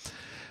that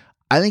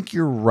I think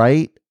you're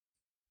right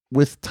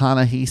with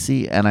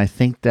Ta-Nehisi, and I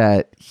think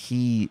that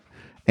he,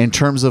 in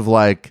terms of,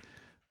 like,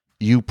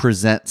 you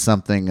present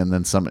something and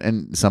then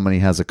somebody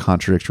has a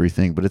contradictory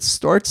thing, but it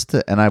starts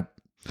to, and I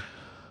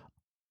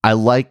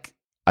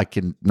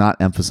can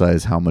not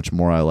emphasize how much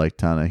more I like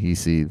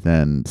Ta-Nehisi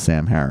than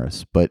Sam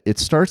Harris, but it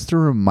starts to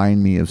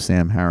remind me of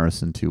Sam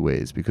Harris in two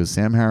ways, because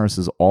Sam Harris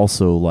is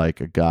also like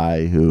a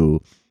guy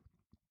who,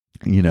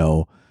 you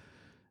know,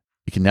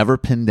 you can never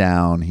pin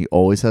down. He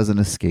always has an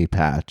escape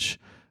hatch,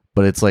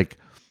 but it's like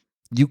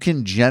you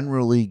can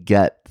generally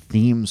get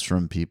themes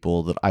from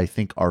people that I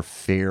think are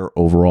fair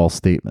overall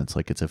statements.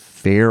 Like, it's a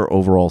fair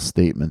overall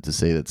statement to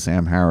say that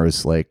Sam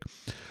Harris, like,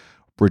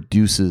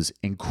 reduces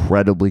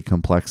incredibly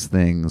complex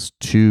things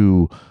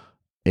to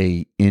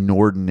a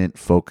inordinate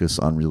focus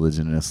on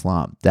religion and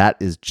Islam. That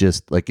is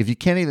just, like, if you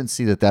can't even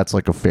see that that's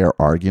like a fair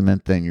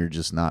argument, then you're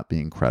just not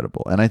being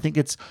credible. And I think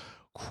it's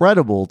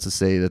credible to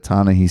say that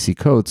Ta-Nehisi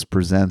Coates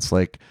presents,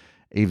 like,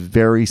 a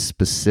very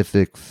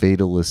specific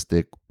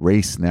fatalistic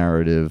race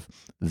narrative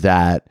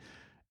that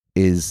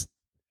is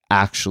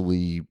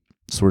actually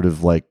sort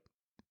of, like,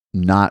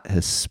 not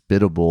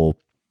hospitable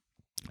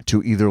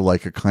to either,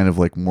 like, a kind of,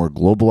 like, more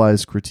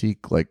globalized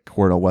critique like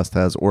Cornel West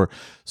has, or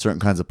certain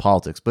kinds of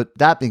politics. But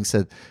that being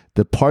said,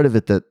 the part of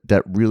it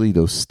that really,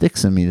 though,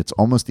 sticks in me, it's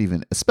almost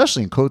even,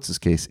 especially in Coates'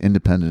 case,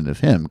 independent of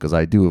him, because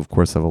I do, of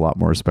course, have a lot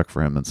more respect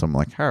for him than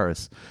someone like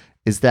Harris,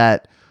 is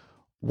that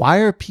why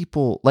are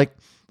people, like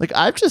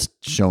I've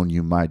just shown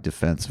you my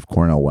defense of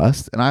Cornel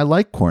West, and I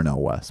like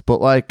Cornel West, but,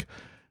 like,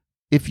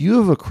 if you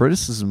have a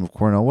criticism of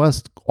Cornel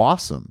West,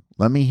 awesome,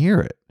 let me hear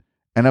it.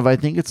 And if I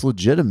think it's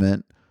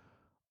legitimate,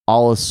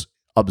 I'll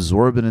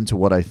absorb it into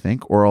what I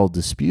think, or I'll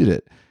dispute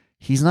it.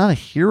 He's not a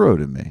hero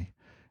to me.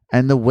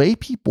 And the way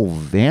people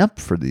vamp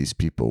for these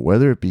people,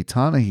 whether it be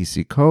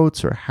Ta-Nehisi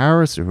Coates or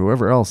Harris or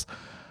whoever else,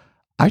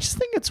 I just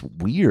think it's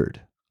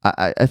weird.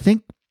 I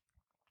think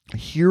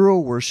hero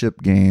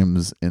worship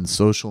games in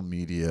social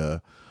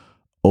media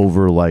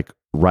over, like,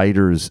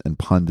 writers and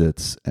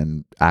pundits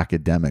and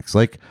academics,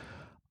 like,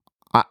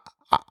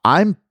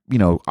 I'm, you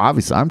know,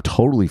 obviously I'm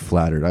totally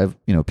flattered. I've,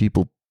 you know,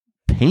 people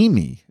pay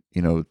me,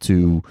 you know,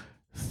 to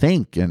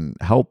think and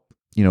help,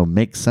 you know,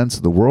 make sense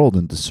of the world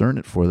and discern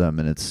it for them.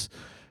 And it's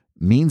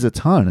means a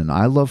ton. And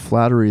I love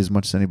flattery as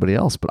much as anybody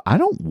else, but I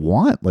don't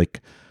want, like,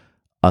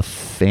 a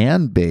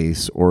fan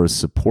base or a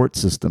support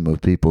system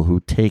of people who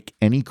take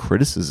any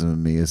criticism of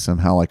me as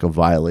somehow like a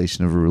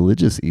violation of a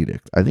religious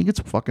edict. I think it's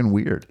fucking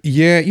weird.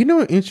 Yeah. You know,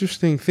 an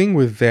interesting thing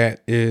with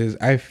that is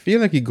I feel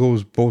like it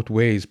goes both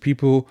ways.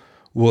 People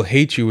will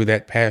hate you with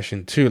that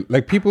passion too.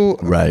 Like, people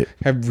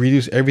have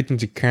reduced everything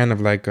to kind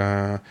of like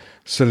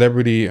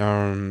celebrity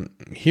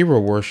hero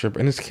worship,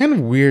 and it's kind of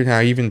weird how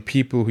even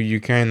people who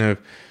you kind of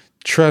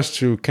trust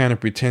to kind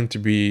of pretend to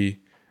be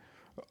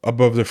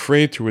above the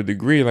fray to a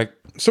degree, like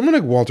someone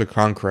like Walter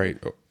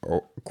Cronkite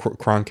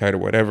or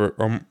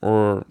whatever,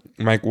 or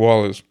Mike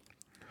Wallace.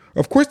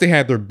 Of course, they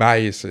had their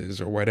biases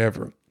or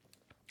whatever,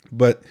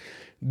 but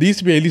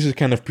these be at least a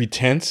kind of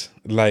pretense,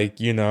 like,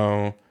 you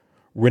know,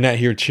 we're not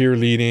here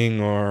cheerleading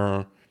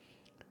or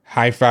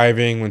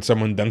high-fiving when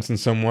someone dunks on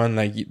someone.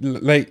 Like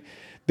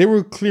they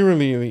were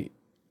clearly,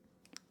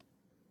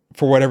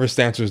 for whatever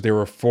stances they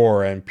were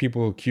for, and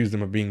people accused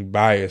them of being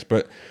biased.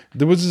 But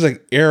there was this,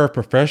 like, air of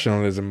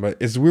professionalism. But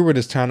it's weird with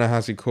this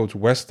Ta-Nehisi Coates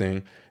West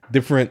thing.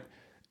 Different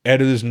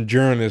editors and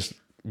journalists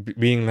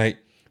being like,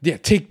 yeah,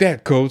 take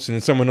that, Coates. And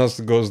then someone else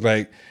goes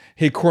like,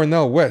 hey,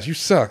 Cornel West, you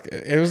suck.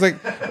 It was like,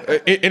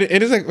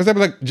 it is like, what's that,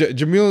 like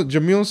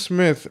Jamil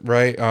Smith,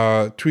 right,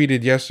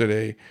 tweeted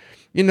yesterday,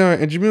 you know,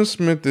 and Jamil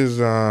Smith is,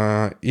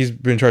 he's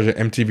been in charge of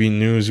MTV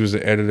News. He was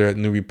the editor at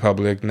New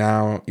Republic.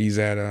 Now he's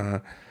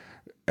at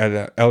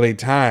LA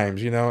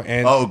Times, you know.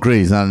 And oh, great,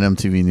 he's not an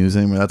MTV News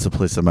anymore. That's a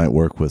place I might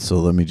work with. So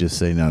let me just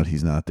say, now that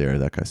he's not there,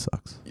 that guy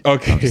sucks.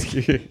 Okay.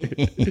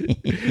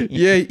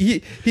 Yeah,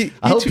 he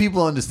I hope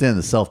people understand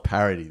the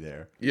self-parody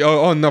there.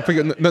 Oh no,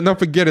 forget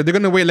it. They're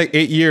gonna wait like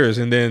 8 years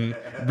and then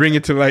bring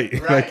it to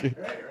light. Right.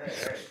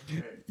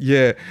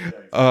 Yeah.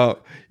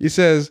 He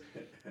says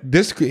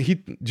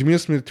Jamil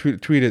Smith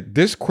tweeted,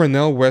 this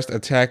Cornel West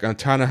attack on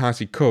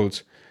Ta-Nehisi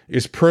Coates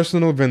is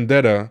personal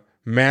vendetta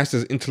masked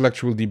as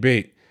intellectual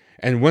debate,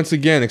 and once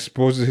again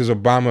exposes his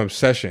Obama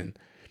obsession.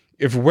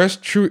 If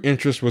West's true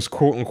interest was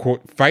quote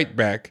unquote fight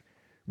back,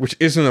 which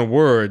isn't a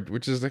word,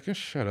 which is like,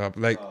 shut up.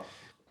 Like,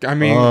 I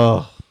mean,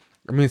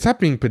 stop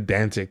being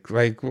pedantic.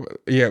 Like,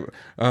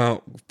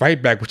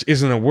 fight back, which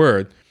isn't a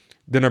word.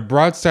 Then a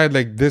broadside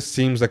like this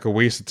seems like a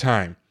waste of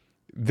time.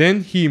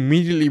 Then he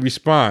immediately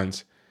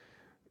responds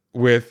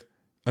with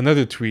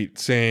another tweet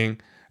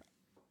saying,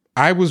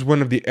 I was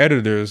one of the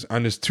editors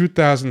on this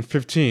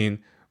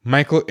 2015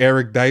 Michael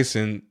Eric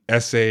Dyson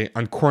essay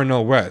on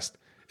Cornel West.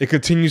 It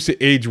continues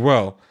to age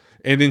well.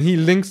 And then he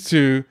links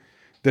to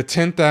the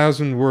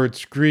 10,000 word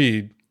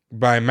screed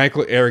by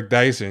Michael Eric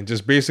Dyson,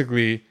 just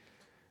basically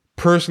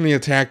personally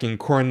attacking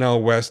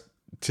Cornel West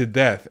to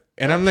death.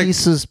 And I'm like,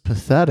 this is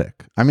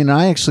pathetic. I mean,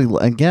 I actually,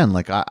 again,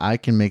 like I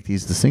can make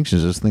these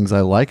distinctions. There's things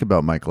I like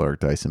about Michael Eric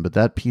Dyson, but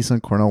that piece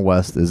on Cornel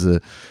West is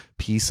a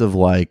piece of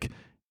like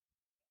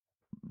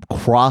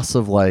cross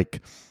of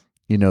like,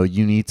 you know,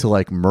 you need to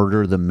like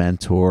murder the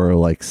mentor,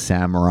 like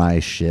samurai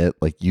shit.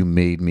 Like, you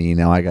made me,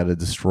 now I got to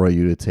destroy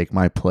you to take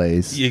my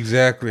place.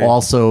 Exactly.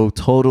 Also,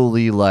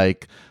 totally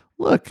like,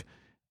 look,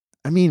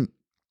 I mean,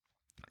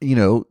 you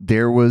know,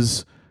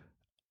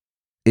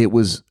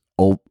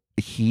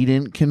 he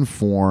didn't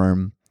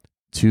conform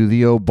to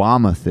the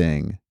Obama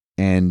thing,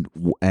 and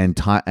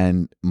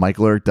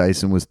Michael Eric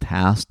Dyson was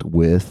tasked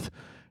with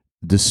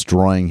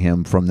destroying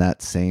him from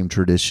that same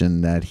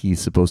tradition that he's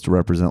supposed to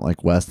represent,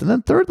 like West. And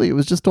then thirdly, it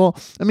was just all,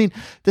 I mean,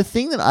 the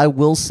thing that I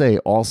will say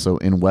also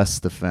in West's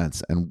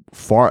defense, and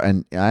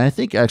I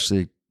think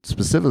actually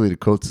specifically to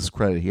Coates'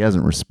 credit, he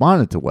hasn't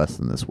responded to West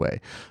in this way,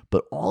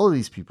 but all of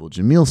these people,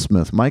 Jamil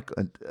Smith, Mike,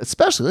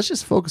 especially, let's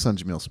just focus on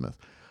Jamil Smith.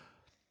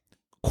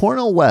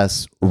 Cornel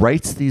West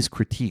writes these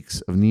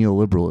critiques of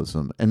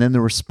neoliberalism, and then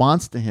the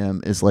response to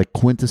him is like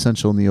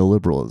quintessential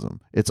neoliberalism.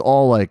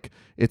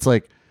 It's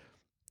like,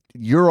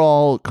 you're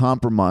all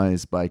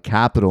compromised by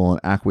capital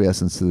and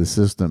acquiescence to the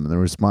system, and the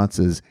response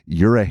is,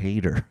 you're a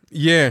hater.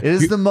 Yeah, it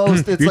is the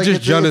most. It's you're like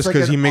just jealous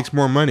because he makes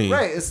more money,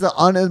 right? It's the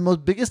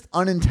most biggest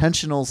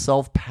unintentional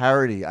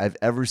self-parody I've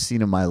ever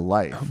seen in my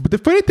life. But the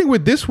funny thing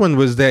with this one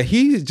was that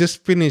he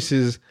just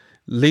finishes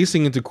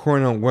lacing into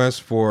Cornel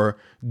West for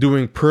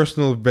doing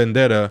personal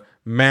vendetta,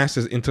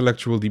 masses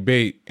intellectual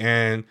debate,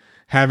 and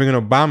having an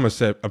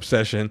Obama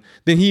obsession.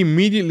 Then he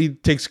immediately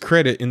takes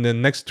credit in the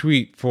next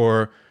tweet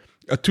for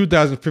a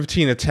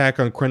 2015 attack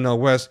on Cornel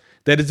West.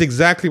 That is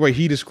exactly what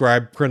he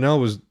described Cornel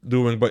was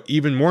doing, but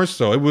even more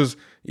so. It was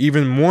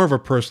even more of a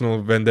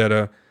personal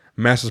vendetta,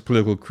 masses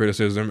political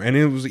criticism, and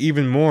it was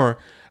even more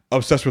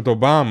obsessed with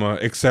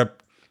Obama,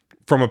 except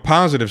from a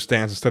positive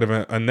stance instead of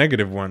a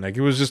negative one. Like,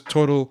 it was just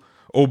total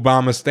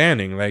Obama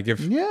standing. Like, if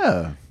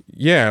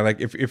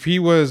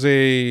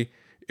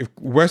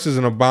West is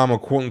an Obama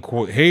quote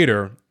unquote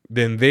hater,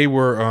 then they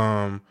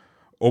were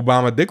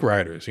Obama dick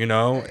riders, you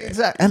know?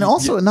 Exactly. And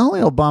also, not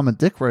only Obama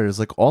dick riders,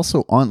 like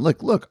also on,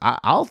 look,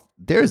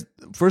 there's,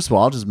 first of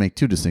all, I'll just make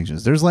two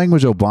distinctions. There's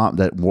language Obama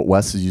that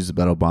West has used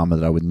about Obama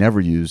that I would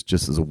never use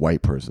just as a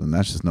white person.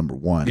 That's just number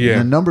one. Yeah. And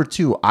then number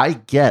two, I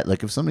get,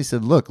 like, if somebody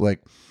said, look,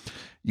 like,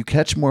 you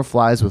catch more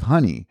flies with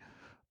honey,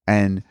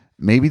 and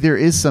maybe there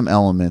is some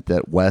element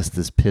that West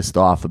is pissed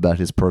off about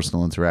his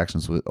personal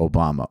interactions with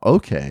Obama.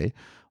 Okay.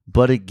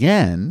 But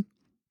again,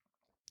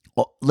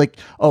 like,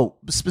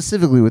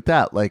 specifically with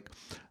that, like,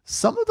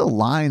 some of the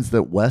lines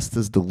that West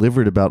has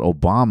delivered about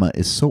Obama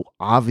is so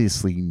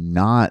obviously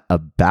not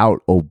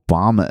about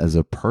Obama as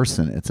a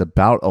person. It's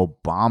about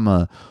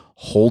Obama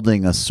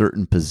holding a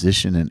certain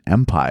position in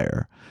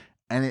empire.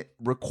 And it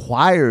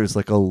requires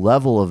like a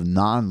level of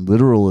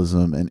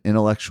non-literalism and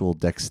intellectual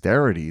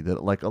dexterity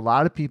that like a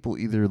lot of people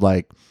either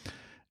like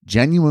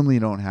genuinely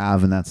don't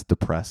have, and that's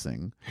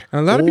depressing.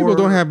 And a lot of people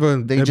don't have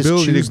an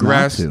ability to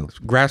grasp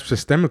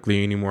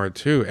systemically anymore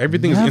too.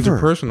 Everything is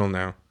interpersonal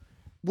now.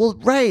 Well,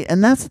 right.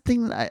 And that's the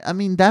thing that I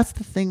mean, that's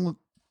the thing with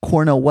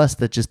Cornel West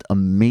that just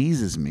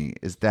amazes me,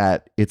 is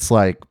that it's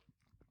like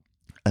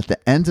at the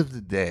end of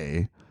the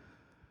day,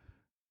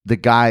 the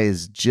guy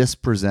is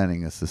just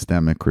presenting a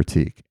systemic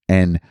critique.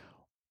 And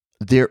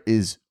there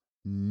is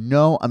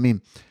no, I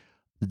mean,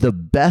 the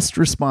best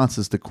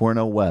responses to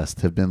Cornel West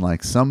have been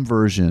like some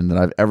version that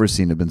I've ever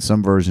seen have been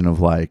some version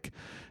of like,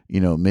 you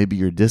know, maybe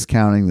you're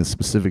discounting the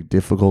specific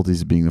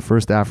difficulties of being the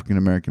first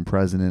African-American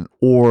president,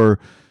 or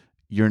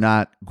you're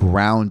not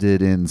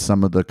grounded in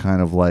some of the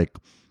kind of like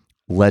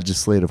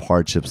legislative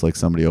hardships like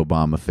somebody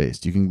Obama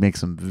faced. You can make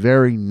some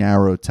very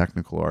narrow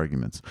technical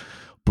arguments,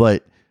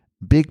 but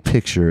big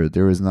picture,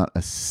 there is not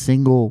a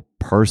single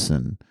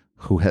person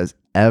who has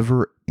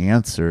ever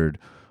answered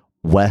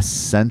West's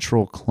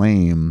central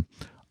claim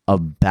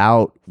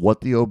about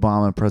what the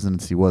Obama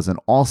presidency was, and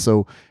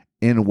also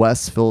in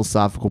West's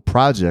philosophical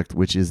project,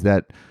 which is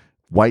that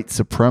white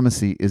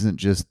supremacy isn't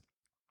just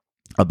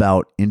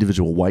about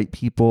individual white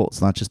people.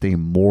 It's not just a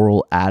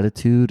moral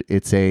attitude.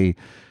 It's a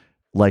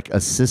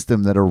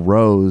system that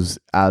arose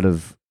out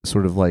of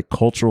sort of like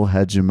cultural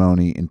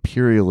hegemony,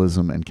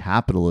 imperialism, and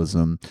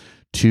capitalism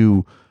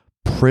to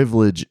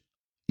privilege,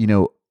 you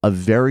know, a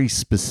very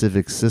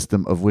specific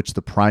system of which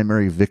the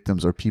primary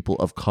victims are people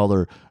of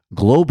color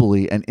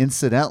globally. And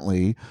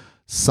incidentally,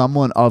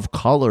 someone of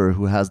color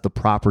who has the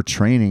proper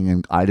training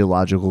and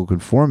ideological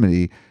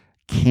conformity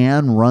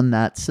can run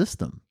that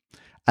system.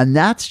 And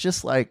that's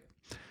just like,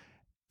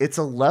 it's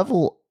a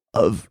level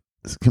of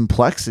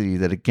complexity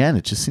that, again,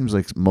 it just seems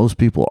like most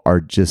people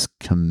are just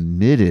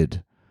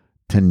committed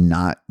to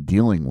not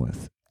dealing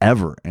with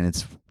ever. And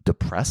it's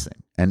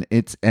depressing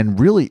and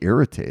really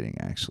irritating,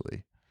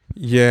 actually.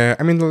 Yeah.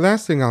 I mean, the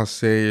last thing I'll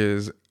say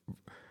is,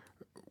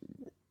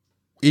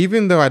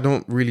 even though I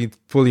don't really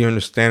fully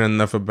understand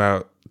enough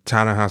about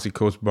Ta-Nehisi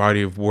Coates'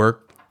 body of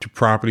work to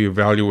properly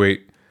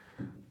evaluate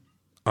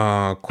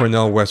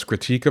Cornel West's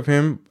critique of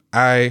him,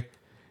 I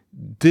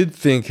did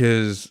think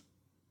his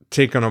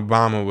take on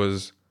Obama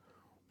was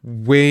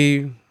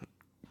way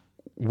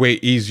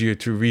easier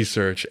to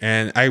research,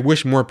 and I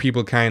wish more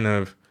people kind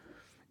of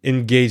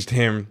engaged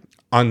him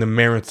on the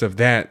merits of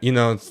that. You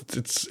know,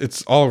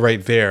 it's all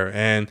right there,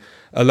 and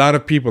a lot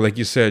of people, like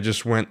you said,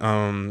 just went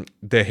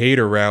the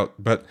hater route,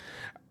 but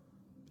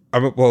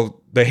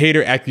the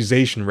hater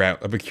accusation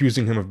route of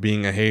accusing him of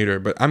being a hater.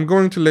 But I'm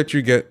going to let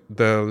you get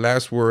the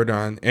last word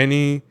on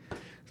any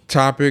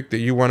topic that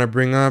you want to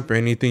bring up, or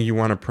anything you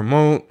want to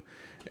promote,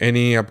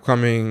 any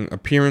upcoming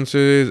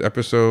appearances,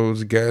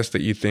 episodes, guests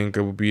that you think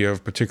will be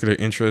of particular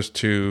interest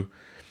to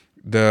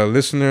the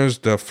listeners.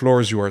 The floor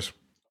is yours.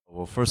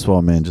 Well, first of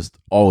all, man, just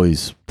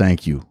always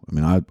thank you. I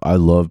mean, I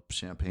love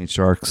Champagne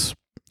Sharks.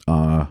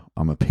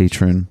 I'm a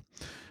patron.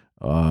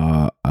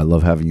 I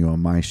love having you on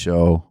my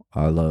show.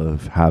 I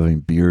love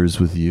having beers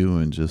with you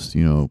and just,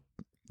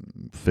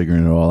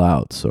 figuring it all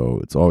out.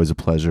 So it's always a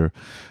pleasure.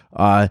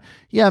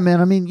 Yeah,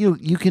 man. I mean,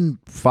 you can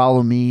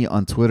follow me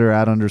on Twitter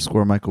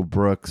 @_Michael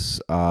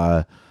Brooks.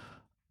 I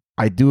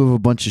do have a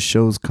bunch of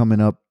shows coming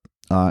up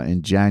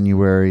in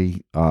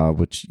January,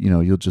 which,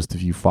 you'll just,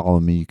 if you follow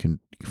me, you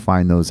can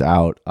find those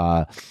out.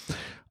 But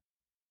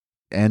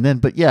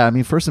yeah, I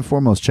mean, first and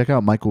foremost, check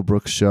out Michael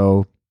Brooks'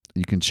 show.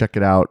 You can check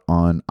it out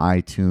on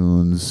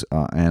iTunes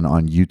and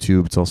on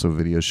YouTube. It's also a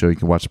video show. You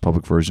can watch the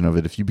public version of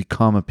it. If you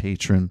become a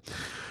patron,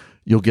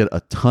 you'll get a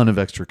ton of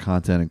extra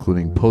content,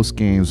 including post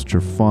games, which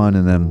are fun,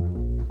 and then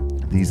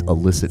these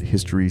illicit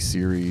history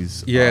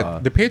series. Yeah,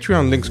 the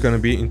Patreon link's going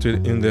to be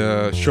in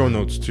the show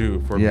notes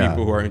too for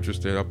people who are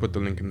interested. I'll put the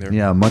link in there.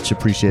 Yeah, much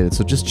appreciated.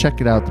 So just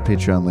check it out, the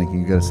Patreon link, and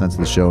you get a sense of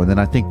the show. And then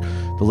I think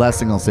the last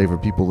thing I'll say for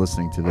people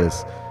listening to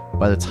this,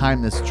 by the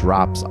time this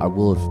drops, I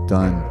will have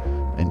done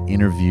an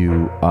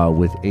interview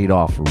with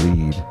Adolph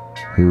Reed,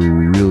 who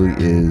really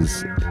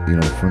is,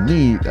 for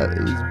me,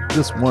 is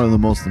just one of the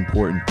most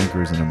important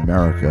thinkers in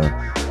America.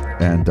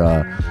 And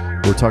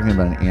we're talking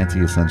about an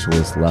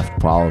anti-essentialist left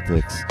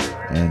politics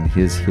and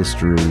his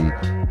history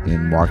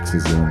in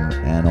Marxism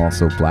and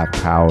also Black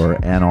Power.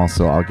 And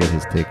also I'll get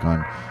his take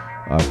on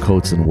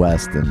Coates and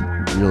West. And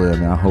really, I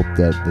mean, I hope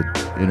that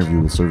the interview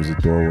will serve as a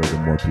doorway to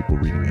more people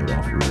reading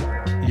Adolph Reed.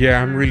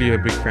 Yeah, I'm really a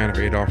big fan of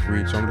Adolph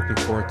Reed, so I'm looking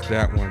forward to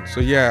that one. So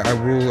yeah, I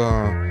will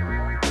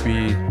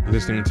be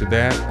listening to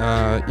that.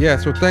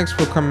 So thanks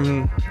for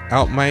coming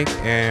out, Mike,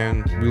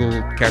 and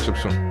we'll catch up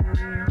soon.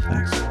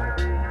 Thanks.